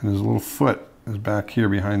 and his little foot is back here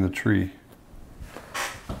behind the tree.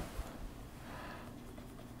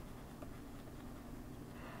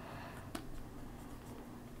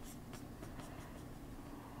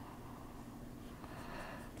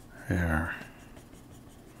 There.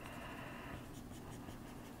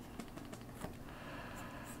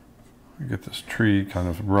 Get this tree kind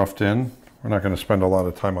of roughed in. We're not going to spend a lot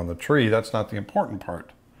of time on the tree. That's not the important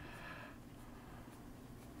part.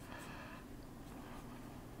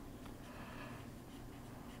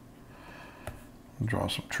 I'll draw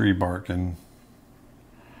some tree bark in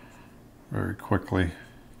very quickly.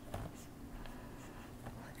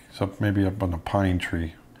 So maybe up on a pine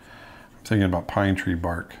tree. I'm thinking about pine tree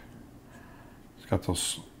bark. It's got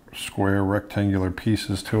those square rectangular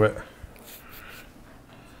pieces to it.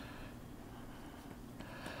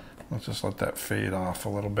 Let's just let that fade off a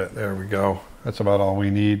little bit. There we go. That's about all we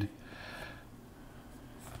need.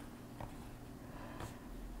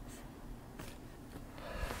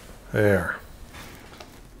 There.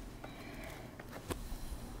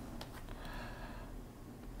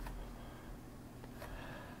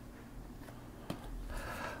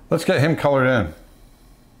 Let's get him colored in.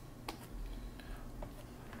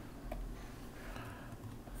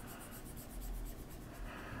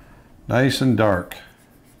 Nice and dark.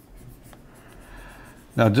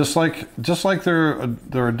 Now, just like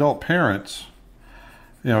their adult parents,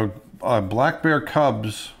 black bear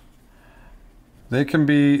cubs, they can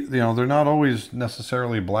be, they're not always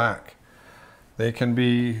necessarily black. They can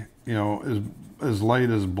be, as light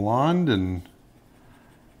as blonde and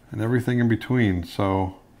everything in between.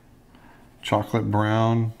 So, chocolate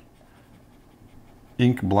brown,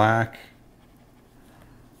 ink black,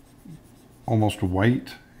 almost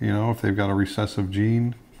white, if they've got a recessive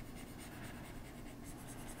gene.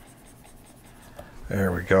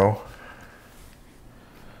 There we go.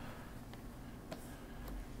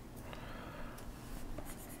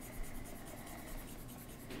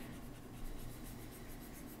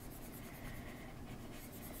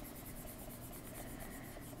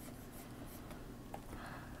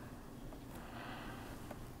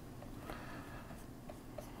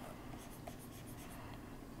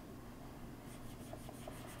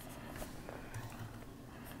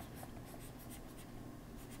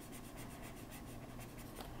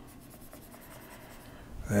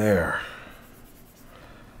 There.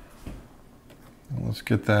 Let's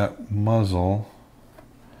get that muzzle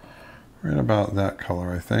right about that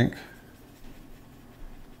color, I think.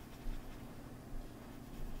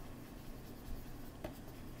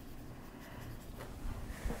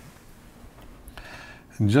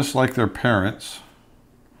 And just like their parents,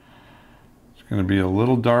 it's going to be a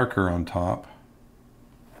little darker on top.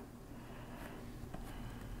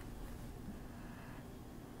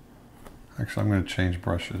 Actually, I'm going to change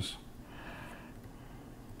brushes.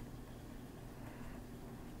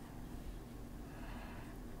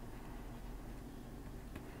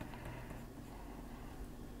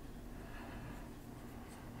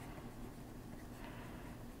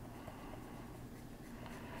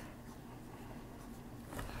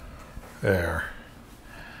 There.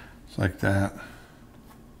 It's like that.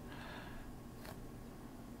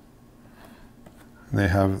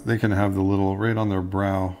 They can have the little, right on their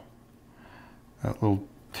brow, that little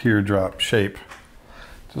teardrop shape,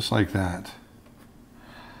 just like that.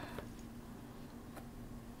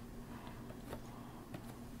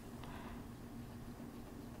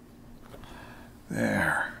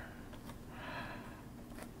 There.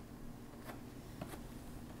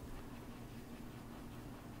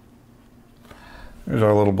 There's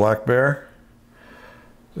our little black bear,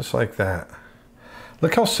 just like that.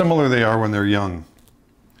 Look how similar they are when they're young.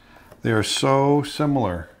 They are so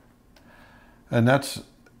similar. And that's,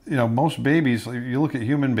 you know, most babies, you look at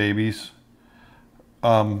human babies,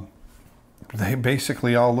 they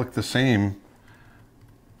basically all look the same.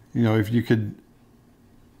 You know, if you could,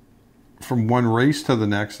 from one race to the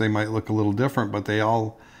next, they might look a little different, but they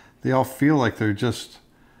all feel like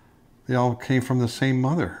they all came from the same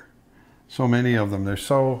mother. So many of them, they're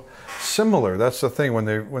so similar. That's the thing.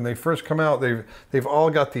 When they first come out, they've all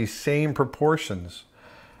got these same proportions,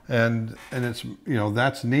 and it's, you know,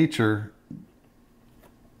 that's nature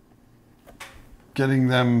getting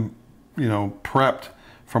them, you know, prepped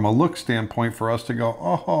from a look standpoint for us to go,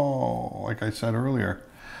 oh, like I said earlier.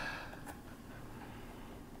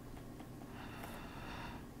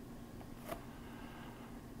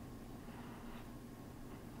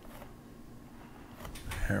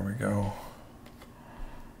 There we go.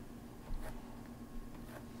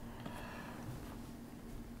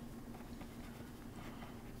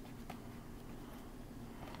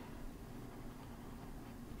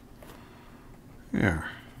 Yeah.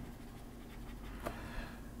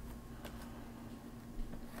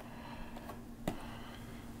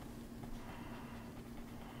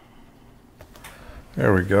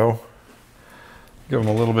 There we go. Give them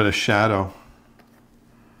a little bit of shadow.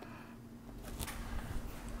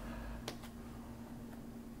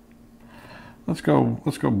 Let's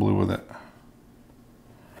go blue with it.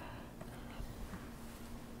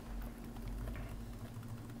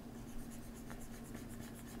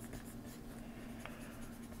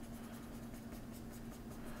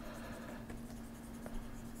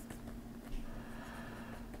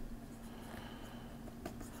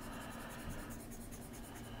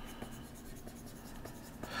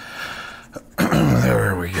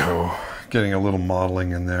 There we go. Getting a little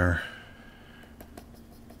modeling in there.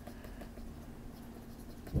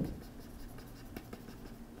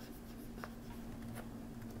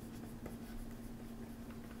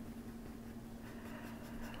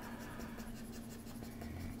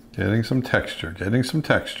 Getting some texture, getting some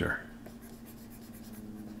texture.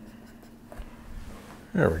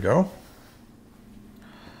 There we go.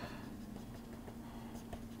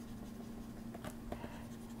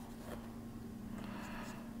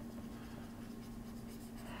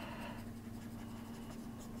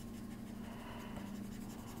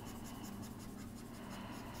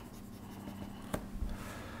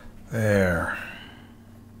 There.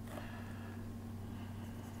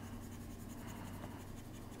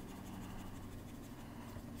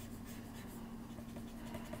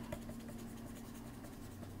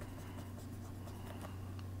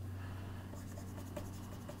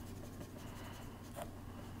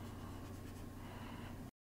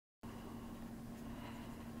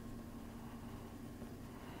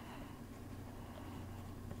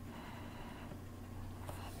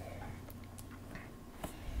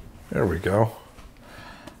 There we go.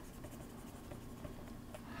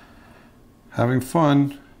 Having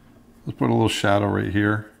fun. Let's put a little shadow right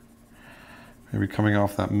here. Maybe coming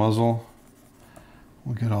off that muzzle.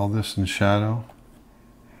 We'll get all this in shadow.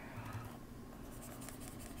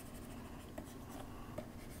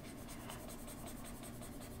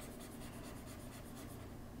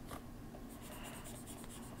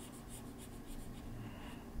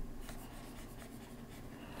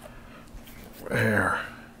 There.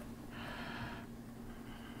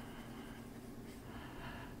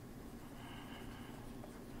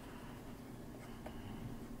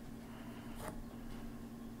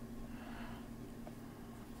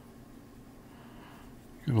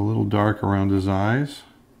 Get a little dark around his eyes.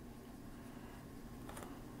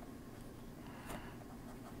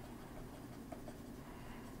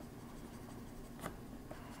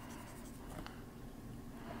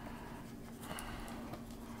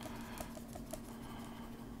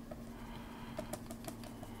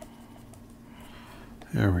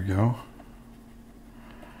 There we go.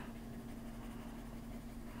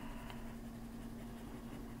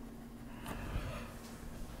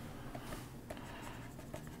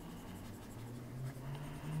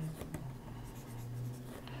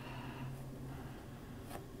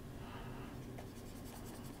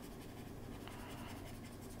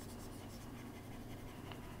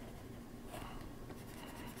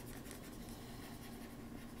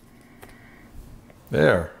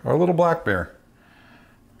 There, our little black bear.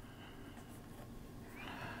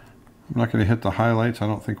 I'm not going to hit the highlights. I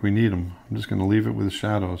don't think we need them. I'm just going to leave it with the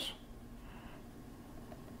shadows.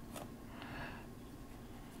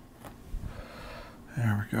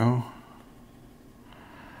 There we go.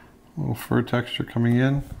 A little fur texture coming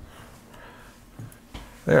in.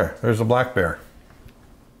 There's a black bear.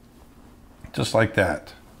 Just like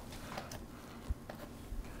that.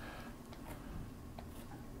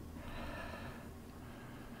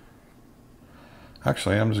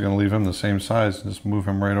 Actually, I'm just going to leave him the same size and just move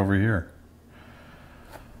him right over here.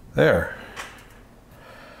 There.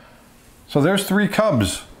 So there's 3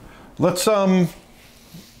 cubs. Let's, what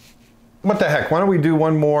the heck? Why don't we do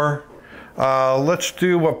one more? Let's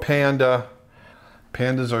do a panda.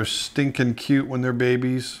 Pandas are stinking cute when they're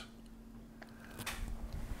babies.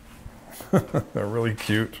 They're really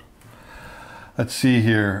cute. Let's see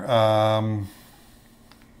here.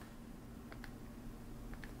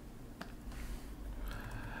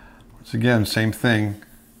 Once again, same thing.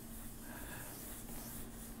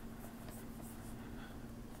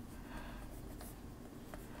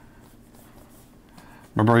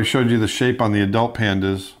 Remember I showed you the shape on the adult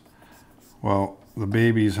pandas? Well, the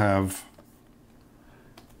babies have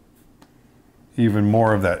even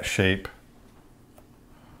more of that shape.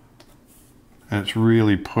 And it's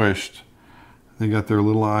really pushed. They got their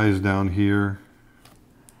little eyes down here.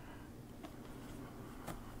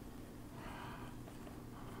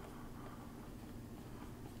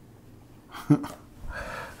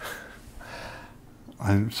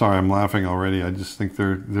 I'm sorry, I'm laughing already. I just think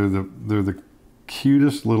they're the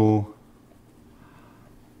cutest little,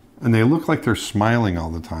 and they look like they're smiling all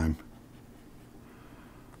the time.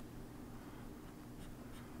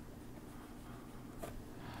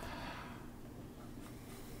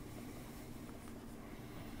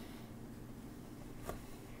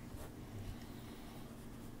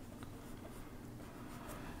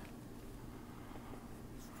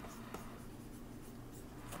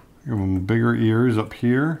 Give them bigger ears up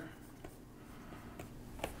here.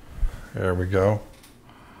 There we go.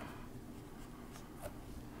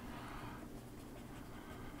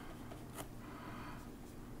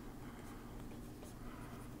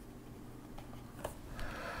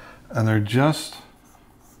 And they're just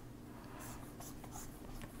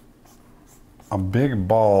a big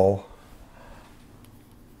ball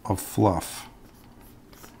of fluff.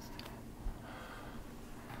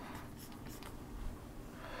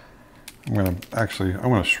 I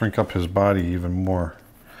want to shrink up his body even more.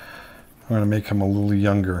 I'm going to make him a little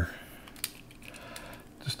younger.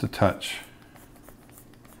 Just a touch.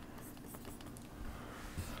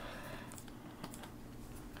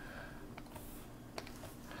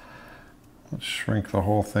 Let's shrink the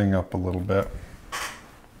whole thing up a little bit.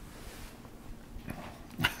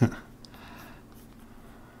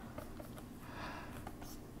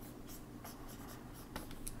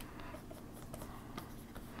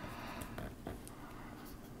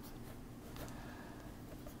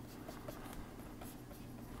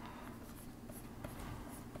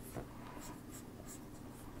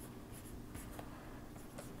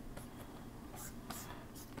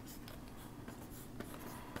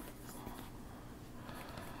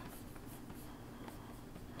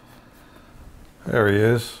 There he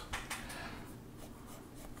is.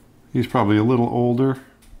 He's probably a little older,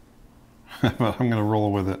 but I'm going to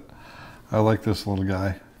roll with it. I like this little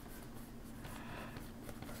guy.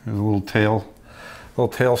 There's a little tail. Little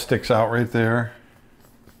tail sticks out right there.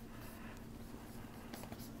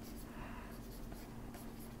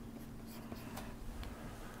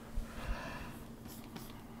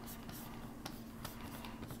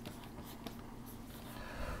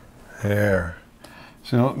 There.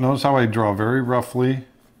 So notice how I draw very roughly.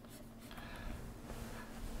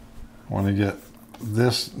 I want to get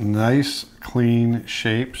this nice clean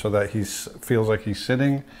shape so that he feels like he's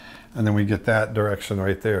sitting, and then we get that direction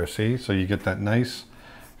right there. See? So you get that nice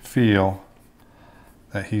feel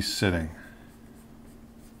that he's sitting.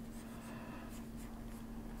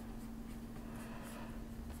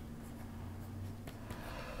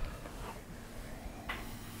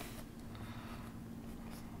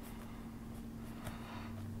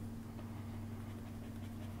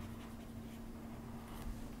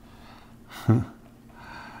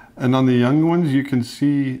 And on the young ones, you can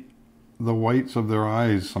see the whites of their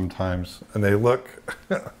eyes sometimes, and they look,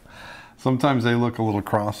 sometimes they look a little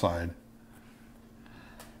cross-eyed.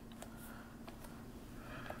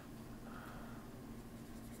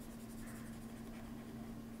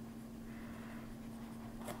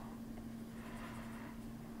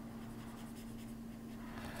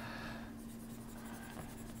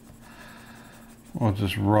 We'll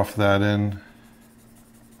just rough that in.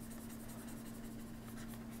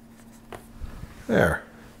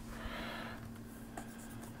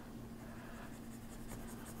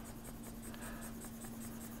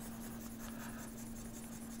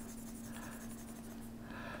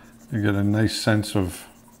 You get a nice sense of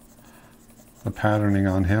the patterning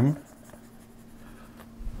on him.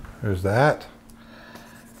 There's that.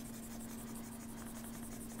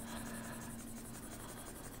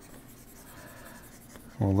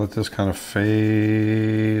 We'll let this kind of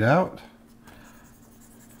fade out.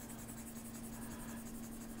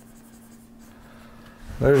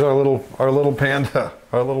 There's our little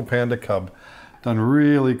panda cub, done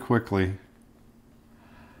really quickly.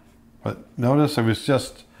 But notice I was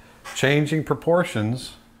just changing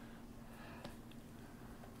proportions.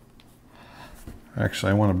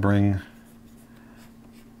 Actually, I want to bring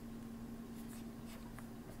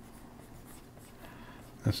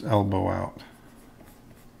this elbow out.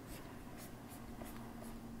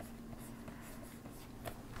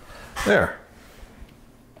 There.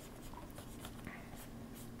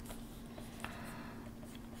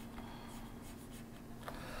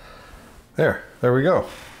 There we go.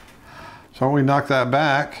 So we knock that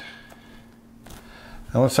back,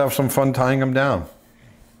 and let's have some fun tying them down.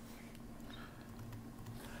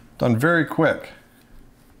 Done very quick.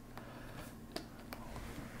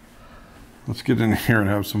 Let's get in here and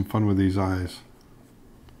have some fun with these eyes.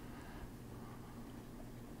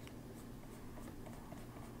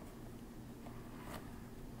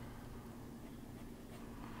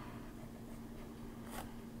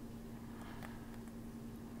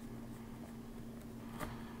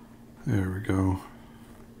 There we go.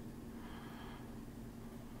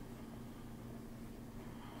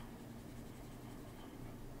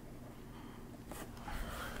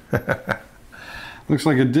 Looks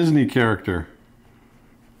like a Disney character.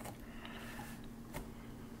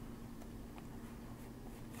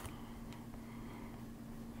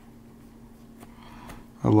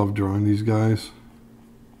 I love drawing these guys.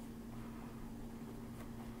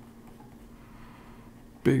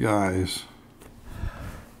 Big eyes.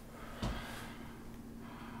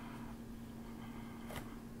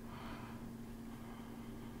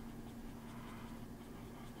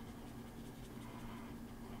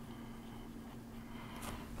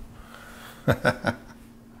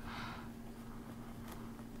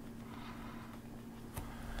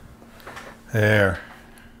 There.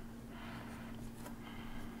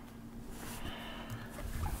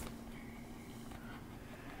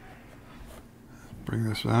 Bring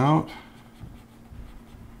this out.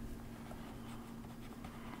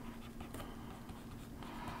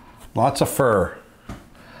 Lots of fur.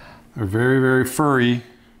 They're very, very furry.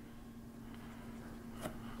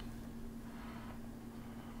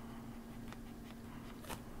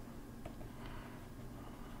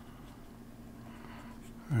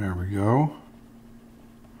 There we go.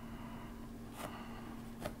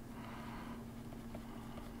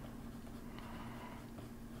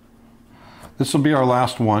 This will be our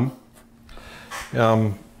last one.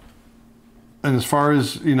 And as far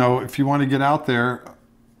as, you know, if you want to get out there,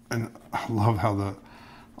 and I love how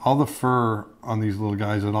all the fur on these little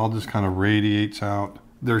guys, it all just kind of radiates out.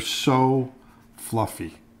 They're so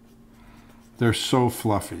fluffy. They're so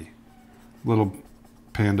fluffy. Little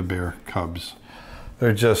panda bear cubs.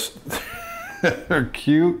 They're just, they're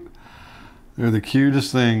cute. They're the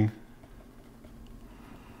cutest thing.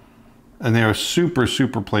 And they are super,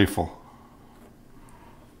 super playful.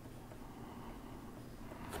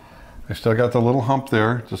 They still got the little hump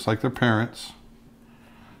there, just like their parents.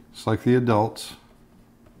 Just like the adults.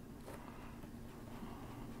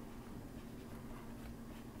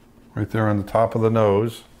 Right there on the top of the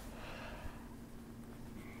nose.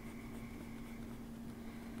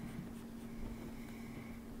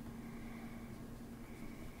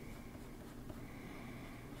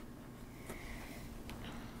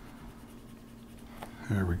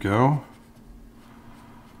 There we go.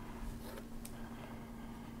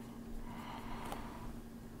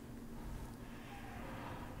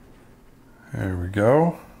 There we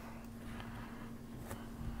go.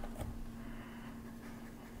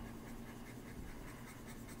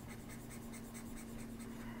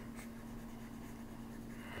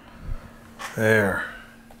 There.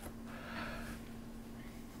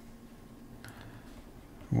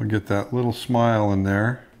 We get that little smile in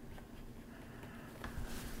there.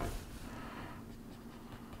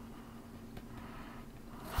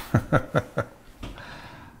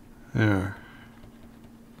 There.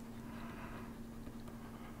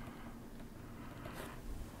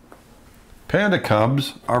 Panda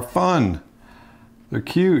cubs are fun. They're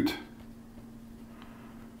cute.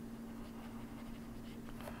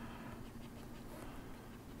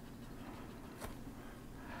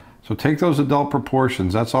 So take those adult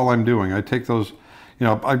proportions. That's all I'm doing. I take those, you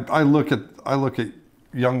know, I look at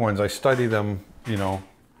young ones. I study them, you know,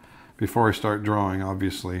 before I start drawing,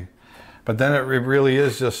 obviously. But then it really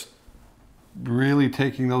is just really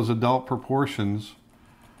taking those adult proportions,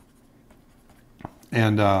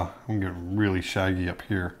 and I'm getting really shaggy up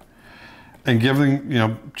here, and giving, you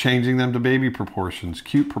know, changing them to baby proportions,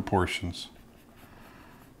 cute proportions.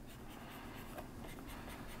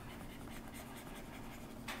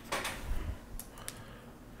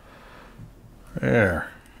 There.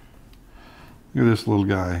 Look at this little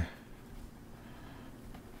guy.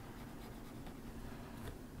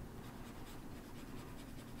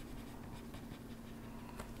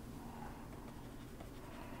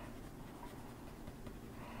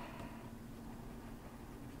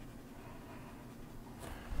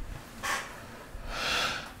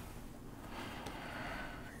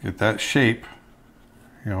 Get that shape,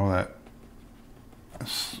 you know, that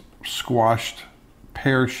squashed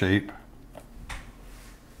pear shape.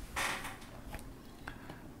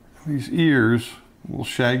 These ears, little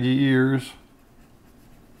shaggy ears.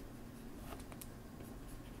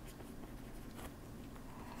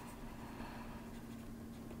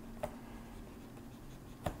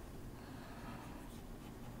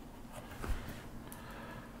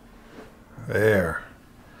 There.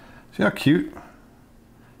 See how cute? You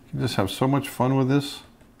can just have so much fun with this.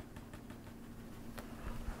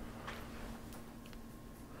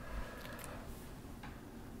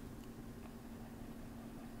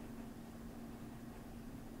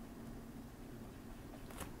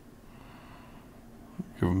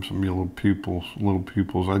 Give them some little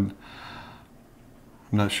pupils, I'm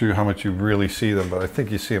not sure how much you really see them, but I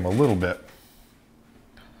think you see them a little bit.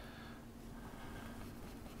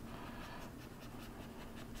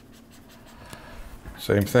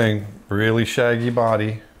 Same thing, really shaggy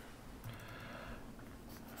body.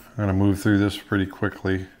 I'm gonna move through this pretty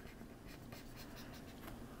quickly.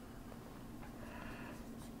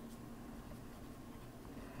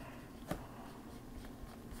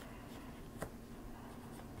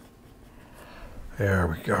 There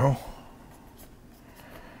we go.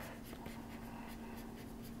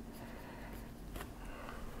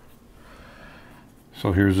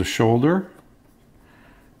 So here's the shoulder.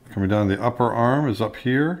 Coming down, the upper arm is up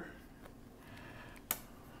here.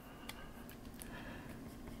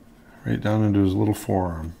 Right down into his little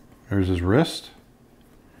forearm. There's his wrist.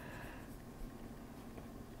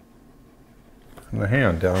 And the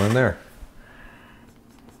hand down in there.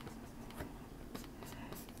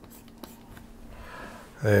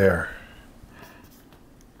 There.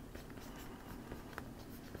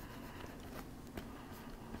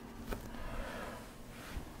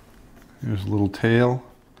 Here's a little tail.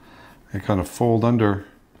 They kind of fold under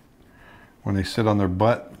when they sit on their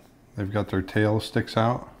butt. They've got their tail sticks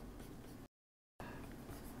out.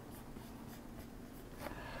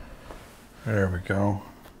 There we go.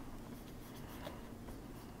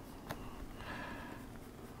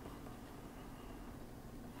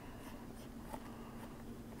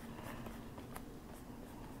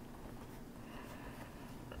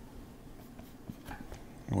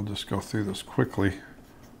 We'll just go through this quickly.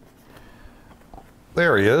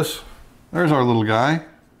 There he is. There's our little guy.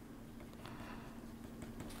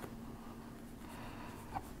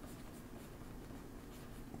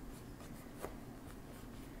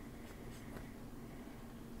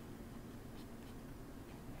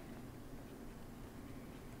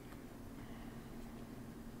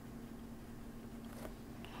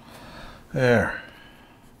 There.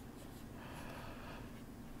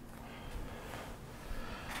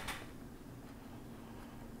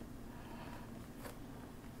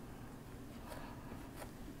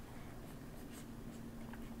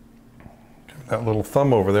 That little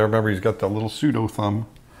thumb over there, remember he's got that little pseudo thumb.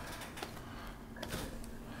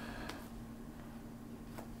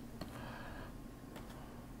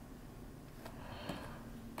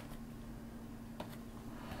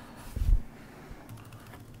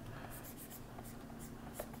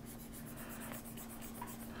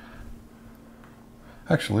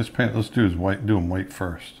 Actually, let's do his white, do him white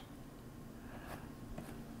first.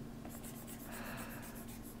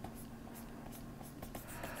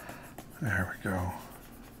 There we go.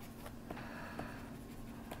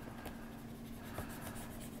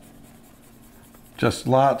 Just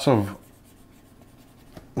lots of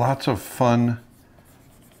fun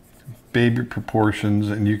baby proportions,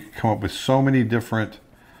 and you can come up with so many different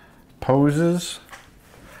poses.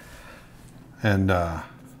 And there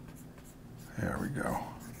we go.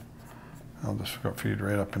 I'll just feed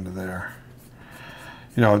right up into there.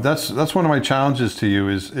 You know, that's one of my challenges to you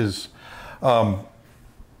is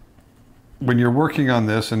when you're working on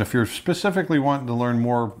this, and if you're specifically wanting to learn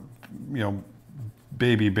more, you know,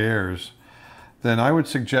 baby bears, then I would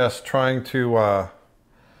suggest trying to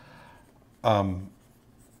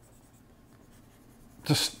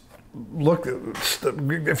just look,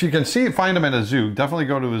 if you can find them at a zoo, definitely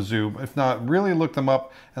go to a zoo. If not, really look them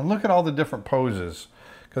up and look at all the different poses,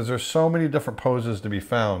 because there's so many different poses to be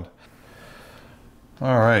found.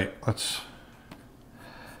 All right, let's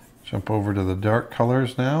jump over to the dark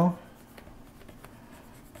colors now.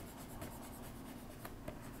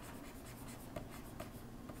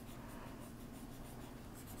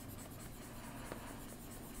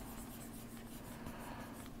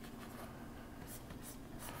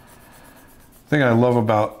 The thing I love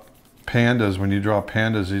about pandas, when you draw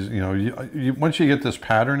pandas, is, you know, once you get this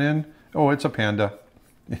pattern in, oh, it's a panda.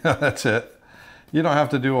 Yeah, that's it. You don't have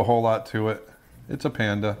to do a whole lot to it. It's a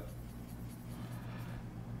panda.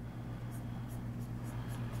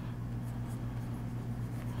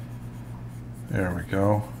 There we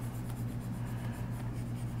go.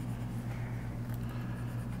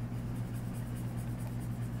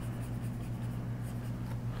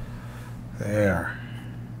 There.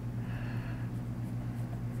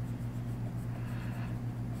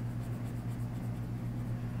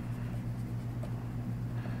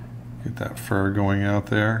 Get that fur going out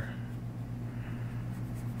there.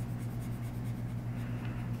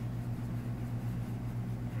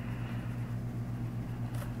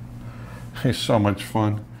 It's so much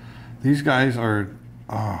fun. These guys are,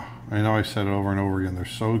 oh, I know I said it over and over again, they're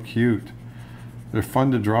so cute. They're fun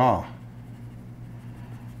to draw.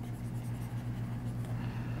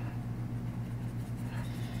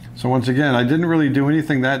 So once again, I didn't really do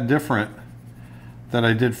anything that different that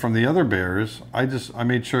I did from the other bears. I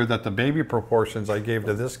made sure that the baby proportions I gave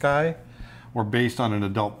to this guy were based on an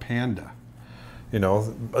adult panda. You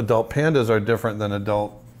know, adult pandas are different than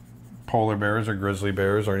adult polar bears or grizzly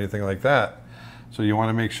bears or anything like that. So you want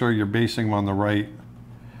to make sure you're basing them on the right,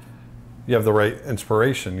 you have the right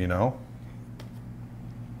inspiration, you know.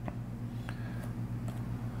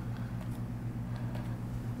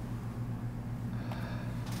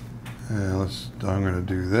 And I'm going to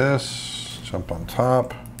do this, jump on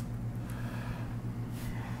top.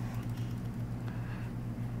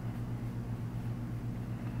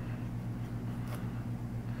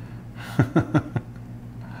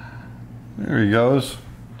 There he goes.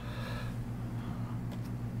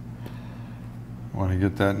 Want to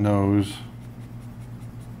get that nose.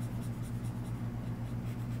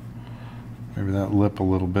 Maybe that lip a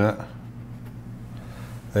little bit.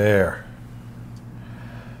 There.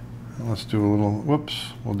 And let's do a little, whoops,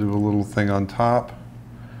 we'll do a little thing on top.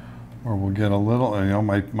 Or we'll get a little, you know,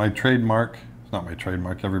 my trademark, it's not my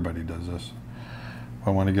trademark, everybody does this. I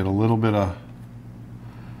want to get a little bit of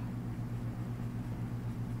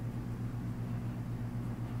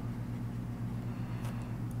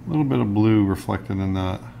blue reflected in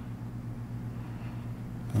that,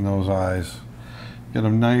 in those eyes. Get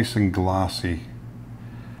them nice and glossy.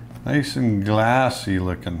 Nice and glassy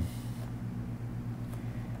looking.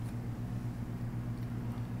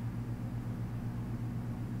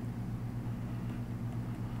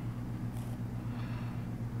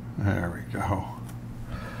 There we go.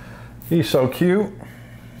 He's so cute.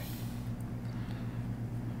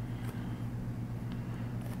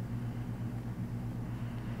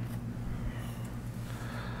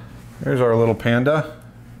 There's our little panda.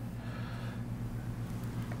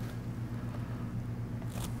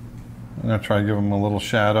 I'm going to try to give him a little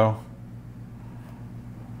shadow.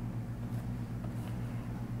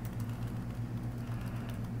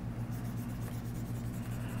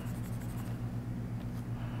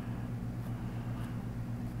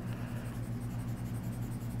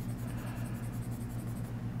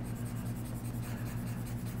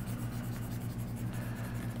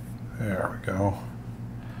 There we go.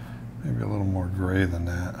 Maybe a little more gray than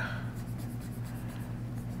that.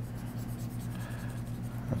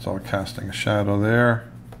 That's all casting a shadow there.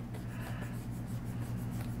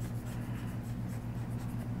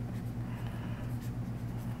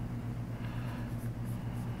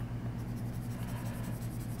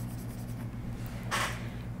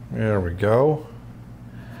 There we go.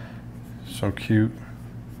 So cute.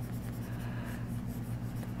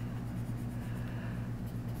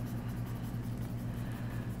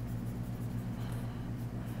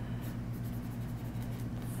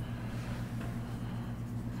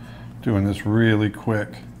 Doing this really quick.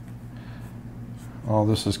 All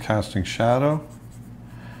this is casting shadow.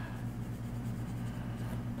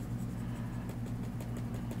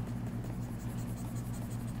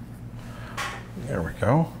 There we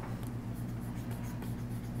go.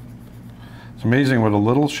 It's amazing what a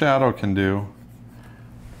little shadow can do.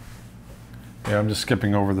 Yeah, I'm just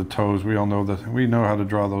skipping over the toes. We all know that, we know how to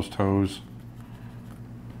draw those toes.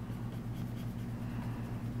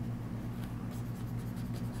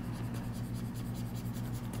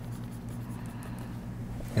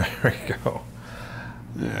 There you go.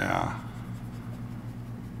 Yeah.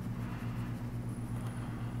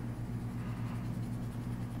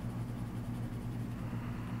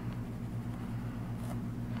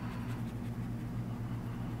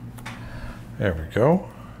 There we go.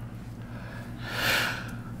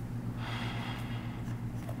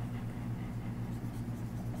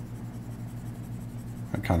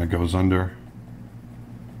 That kind of goes under.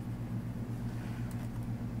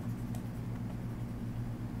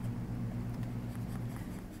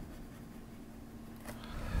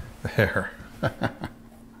 There.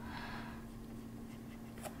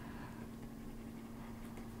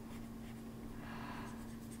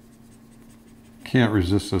 Can't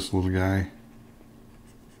resist this little guy.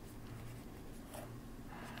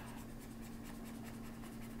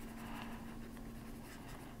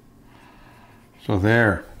 So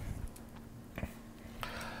there.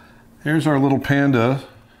 Here's our little panda.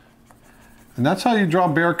 And that's how you draw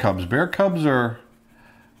bear cubs. Bear cubs are,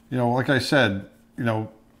 you know, like I said, you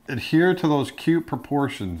know, adhere to those cute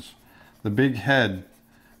proportions. The big head,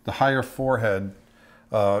 the higher forehead,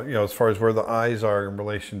 you know, as far as where the eyes are in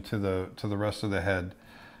relation to the rest of the head.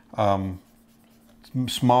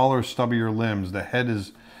 Smaller, stubbier limbs. The head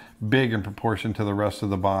is big in proportion to the rest of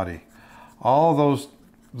the body. All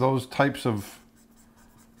those types of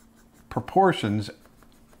proportions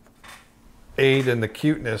aid in the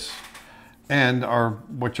cuteness and are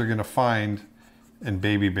what you're going to find in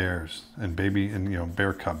baby bears and you know,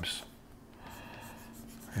 bear cubs.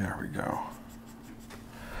 There we go.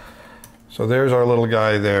 So there's our little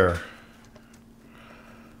guy there.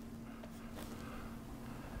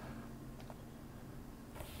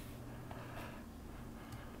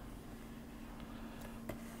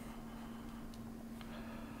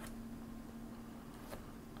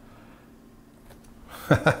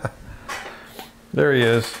 There he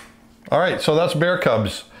is. All right, so that's bear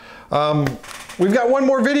cubs. We've got one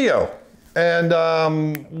more video,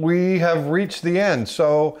 and we have reached the end.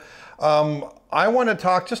 So I want to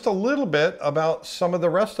talk just a little bit about some of the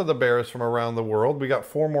rest of the bears from around the world. We got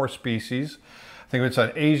 4 more species. I think it's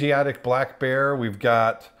an Asiatic black bear. We've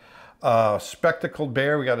got a spectacled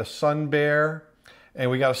bear. We got a sun bear,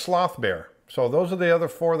 and we got a sloth bear. So those are the other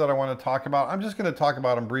 4 that I want to talk about. I'm just going to talk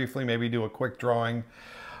about them briefly, maybe do a quick drawing.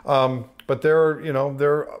 But they're, you know,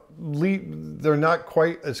 they're not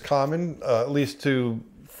quite as common, at least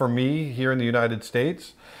for me here in the United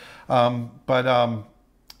States. You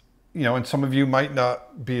know, and some of you might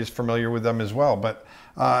not be as familiar with them as well. But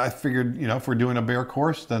I figured, you know, if we're doing a bear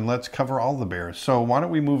course, then let's cover all the bears. So why don't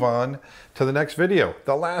we move on to the next video,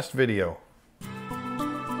 the last video.